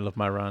tracks in the middle of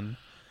my run?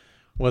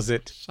 Was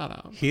it? Shut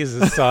up. Here's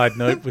a side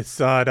note with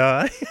side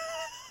eye.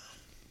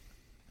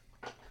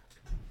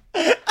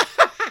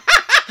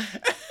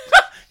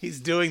 He's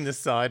doing the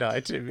side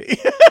eye to me.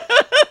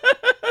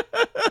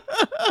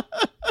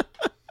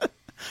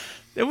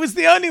 It was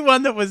the only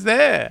one that was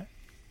there.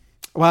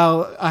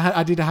 Well, I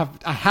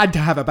had to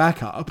have a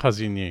backup.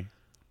 Because you knew.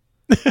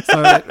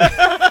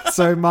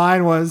 So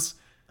mine was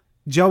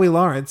Joey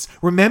Lawrence.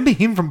 Remember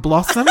him from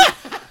Blossom?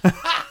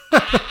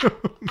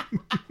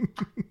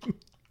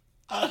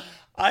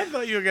 I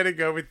thought you were going to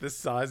go with the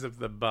size of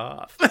the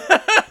bath.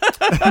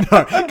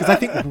 No, because I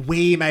think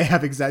we may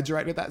have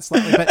exaggerated that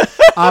slightly. But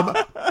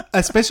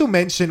a special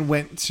mention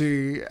went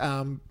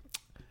to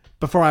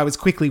before I was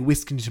quickly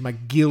whisked into my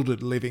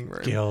gilded living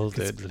room.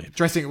 Gilded living.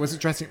 Dressing. It was a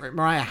dressing room.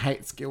 Mariah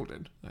hates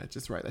gilded. I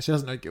just wrote that. She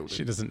doesn't know gilded.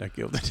 She doesn't know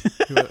gilded.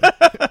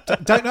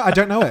 Don't know. I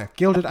don't know her.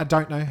 Gilded. I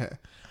don't know her.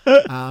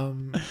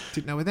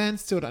 Didn't know her then.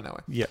 Still don't know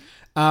her. Yeah.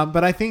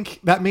 But I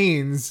think that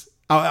means.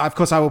 Oh, of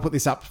course, I will put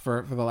this up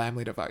for the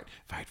Lambily to vote.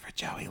 Vote for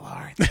Joey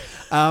Lawrence.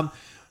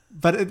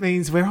 But it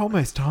means we're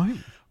almost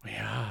home. We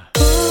are.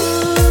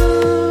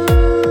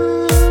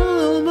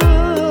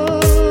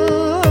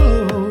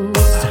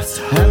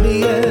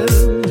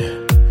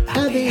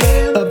 At the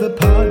end of the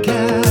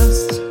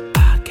podcast.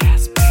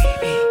 Podcast,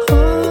 baby.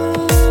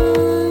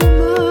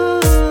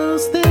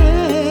 Almost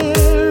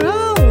there.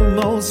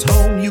 Almost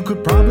home, you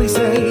could probably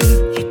say.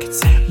 You could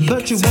say.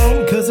 But you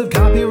won't because of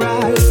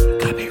copyright.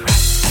 Copyright.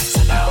 That's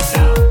a no.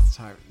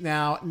 So,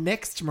 now,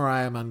 next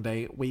Mariah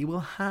Monday, we will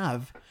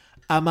have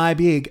My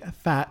Big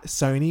Fat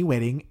Sony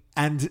Wedding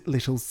and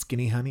Little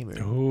Skinny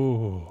Honeymoon.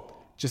 Ooh.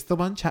 Just the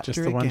one chapter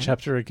again. Just the one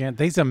chapter again.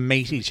 These are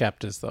meaty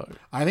chapters, though.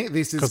 I think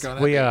this is going to be...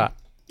 Because we are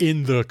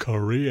in the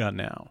career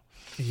now.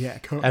 Yeah.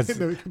 Korea!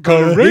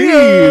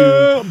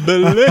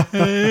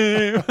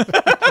 Believe!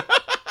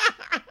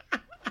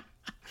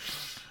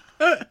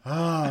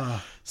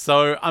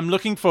 So I'm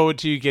looking forward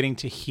to you getting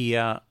to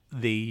hear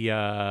the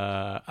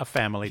a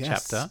family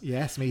chapter.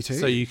 Yes, me too.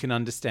 So you can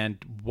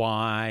understand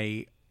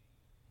why...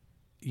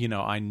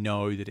 I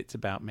know that it's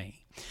about me.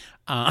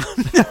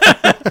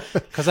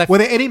 Were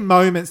there any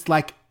moments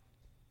like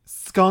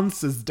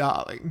sconces,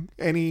 darling?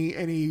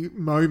 Any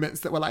moments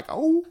that were like,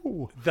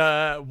 oh,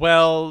 I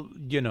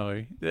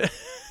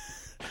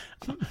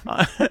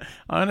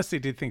honestly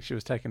did think she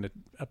was taking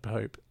a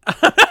pope.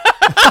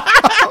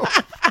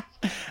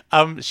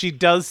 She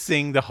does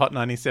sing the Hot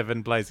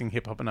 97 blazing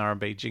hip hop and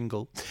R&B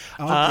jingle.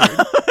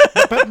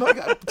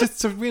 But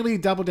just to really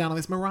double down on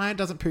this, Mariah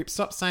doesn't poop.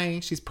 Stop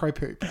saying she's pro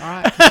poop. All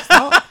right,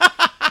 stop.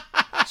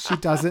 She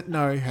doesn't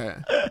know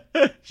her.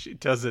 She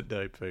doesn't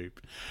know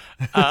poop.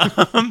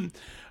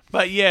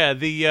 But yeah,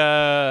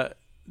 the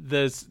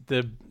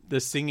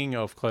singing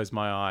of "Close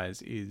My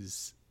Eyes"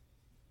 is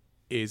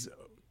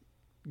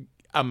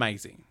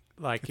amazing.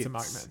 Like it's a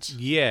moment.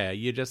 Yeah,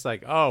 you're just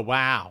like, oh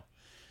wow,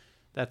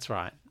 that's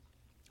right.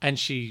 And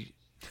she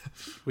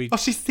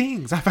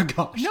sings. I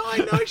forgot. No, I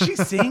know she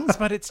sings,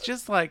 but it's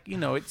just like,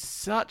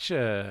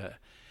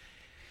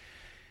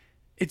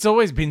 it's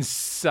always been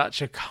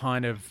such a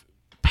kind of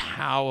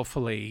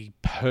powerfully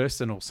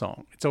personal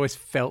song. It's always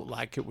felt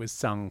like it was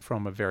sung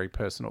from a very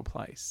personal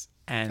place.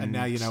 And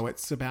now you know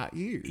it's about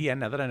you. Yeah,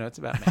 now that I know it's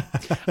about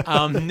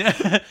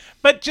me.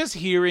 But just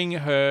hearing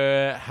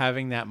her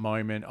having that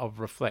moment of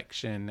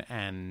reflection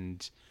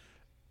and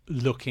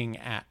looking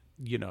at,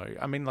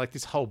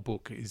 this whole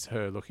book is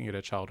her looking at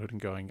her childhood and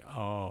going,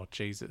 oh,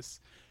 Jesus,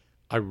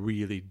 I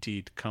really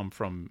did come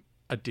from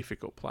a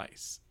difficult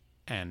place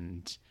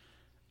and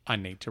I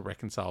need to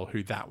reconcile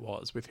who that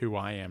was with who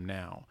I am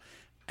now.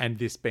 And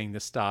this being the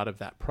start of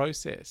that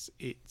process,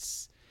 it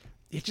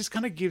just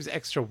kind of gives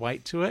extra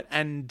weight to it.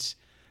 And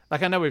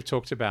like I know we've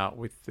talked about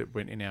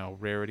in our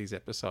rarities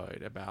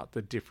episode about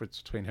the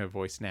difference between her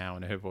voice now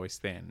and her voice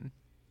then.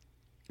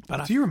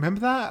 But do you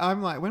remember that?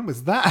 I'm like, when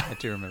was that? I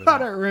do remember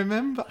that. I don't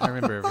remember. I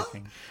remember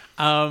everything.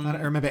 I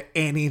don't remember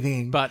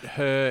anything. But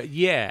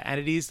and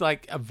it is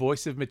like a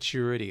voice of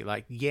maturity.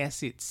 Like,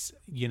 yes, it's,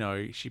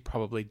 she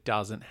probably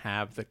doesn't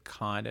have the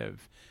kind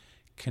of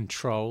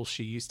control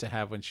she used to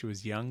have when she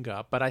was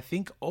younger. But I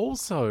think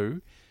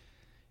also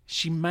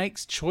she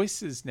makes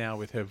choices now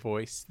with her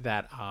voice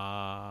that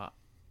are,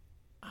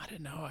 I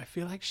don't know, I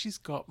feel like she's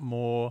got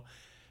more,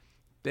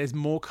 there's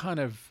more kind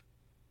of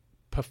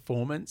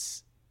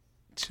performance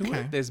to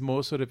it. There's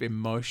more sort of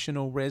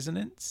emotional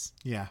resonance.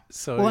 Yeah.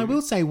 So, well, I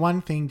will say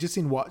one thing, just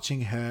in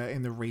watching her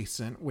in the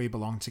recent We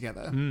Belong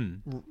Together,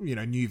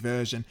 new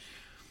version,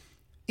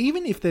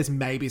 even if there's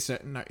maybe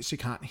certain notes she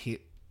can't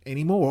hit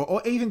anymore,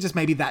 or even just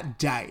maybe that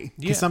day,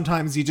 because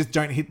sometimes you just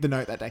don't hit the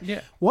note that day.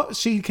 Yeah. What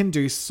she can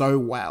do so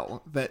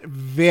well that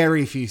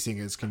very few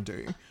singers can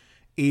do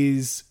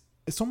is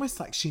it's almost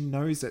like she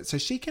knows it. So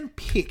she can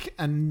pick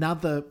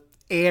another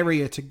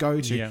area to go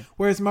to,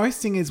 whereas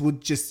most singers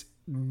would just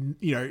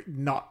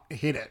not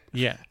hit it.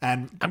 Yeah.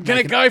 And I'm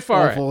going to go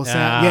for it.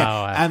 Sound.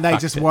 And they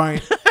just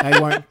won't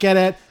get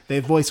it.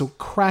 Their voice will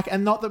crack.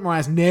 And not that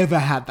Mariah's never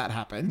had that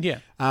happen. Yeah.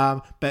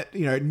 But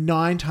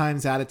 9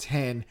 times out of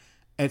 10,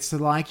 it's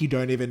like you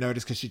don't even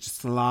notice because she just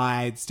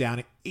slides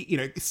down,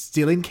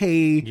 still in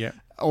key,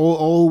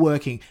 all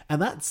working.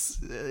 And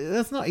that's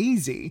not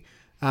easy.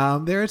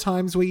 There are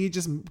times where you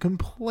just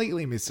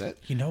completely miss it.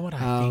 You know what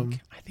I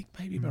think? I think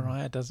maybe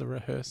Mariah does a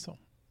rehearsal.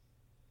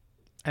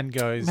 And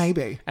goes...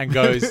 Maybe. And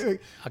goes,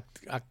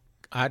 I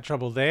had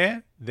trouble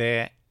there,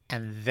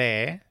 and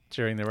there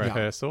during the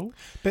rehearsal.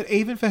 But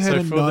even for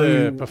her to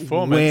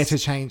know where to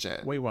change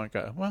it. We won't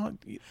go, well,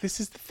 this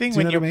is the thing. Do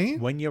you know what I mean?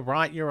 When you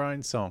write your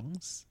own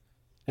songs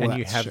and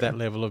you have that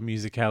level of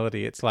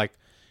musicality, it's like,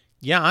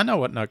 I know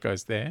what note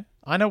goes there.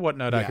 I know what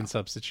note I can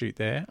substitute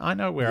there. I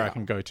know where I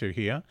can go to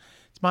here.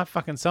 It's my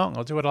fucking song.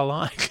 I'll do what I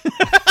like.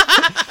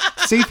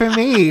 See, for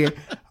me...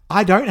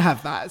 I don't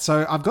have that.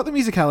 So I've got the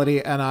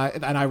musicality and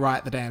I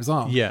write the damn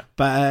song. Yeah.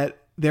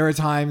 But there are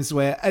times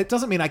where it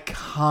doesn't mean I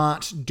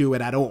can't do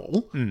it at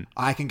all.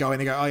 I can go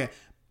in and go, oh yeah.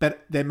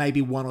 But there may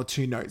be 1 or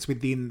 2 notes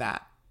within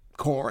that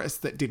chorus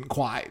that didn't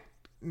quite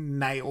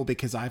nail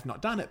because I've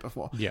not done it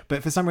before. Yeah.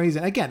 But for some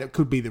reason, again, it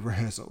could be the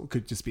rehearsal. It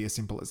could just be as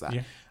simple as that.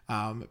 Yeah.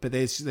 But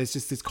there's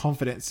just this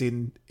confidence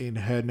in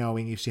her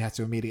knowing if she has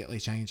to immediately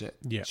change it,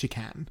 she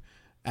can.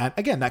 And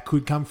again, that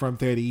could come from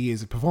 30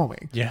 years of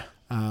performing. Yeah.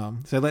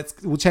 So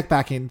we'll check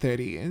back in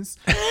 30 years.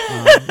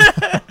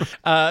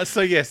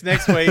 So yes,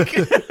 next week,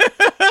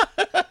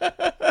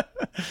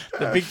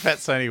 the big fat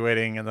Sony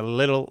wedding and the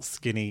little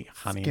skinny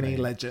honeymoon. Skinny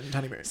legend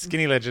honeymoon.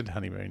 Skinny legend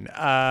honeymoon.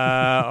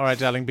 All right,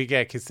 darling, big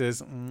air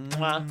kisses.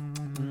 Mwah.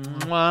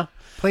 Mwah.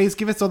 Please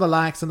give us all the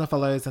likes and the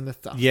follows and the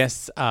stuff.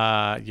 Yes,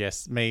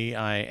 me,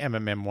 I am a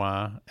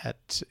memoir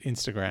at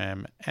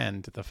Instagram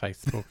and the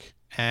Facebook.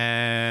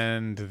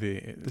 And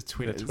the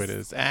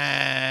Twitters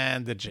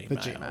and the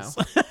Gmails.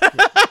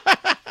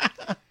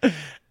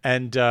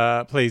 And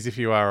please, if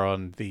you are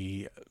on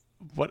the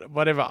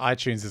whatever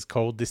iTunes is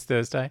called this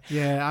Thursday.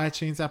 Yeah,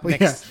 iTunes, Apple.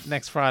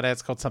 Next Friday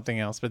it's called something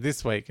else, but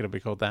this week it'll be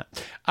called that.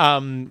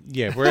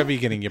 Wherever you're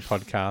getting your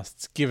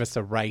podcasts, give us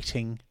a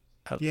rating.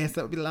 Yes,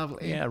 that would be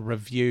lovely. Yeah, a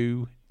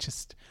review.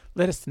 Just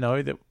let us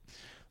know that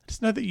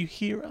you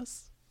hear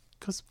us.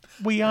 Because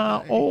we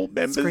are all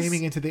members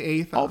screaming into the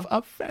ether of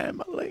a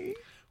family.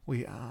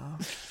 We are.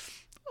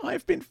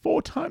 I've been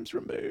 4 times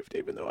removed,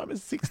 even though I'm a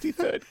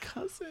 63rd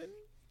cousin.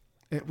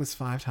 It was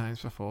 5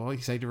 times before.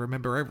 You say to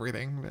remember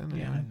everything. But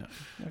yeah, I know.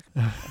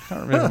 I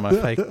can't remember my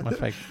fake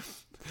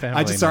family.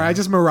 I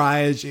just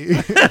Mariah'd you.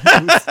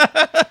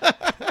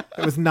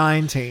 It was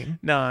 19.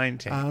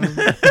 19. All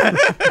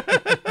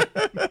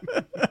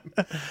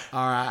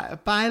right.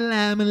 Bye,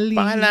 Lambily.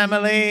 Bye,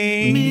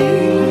 Lambily.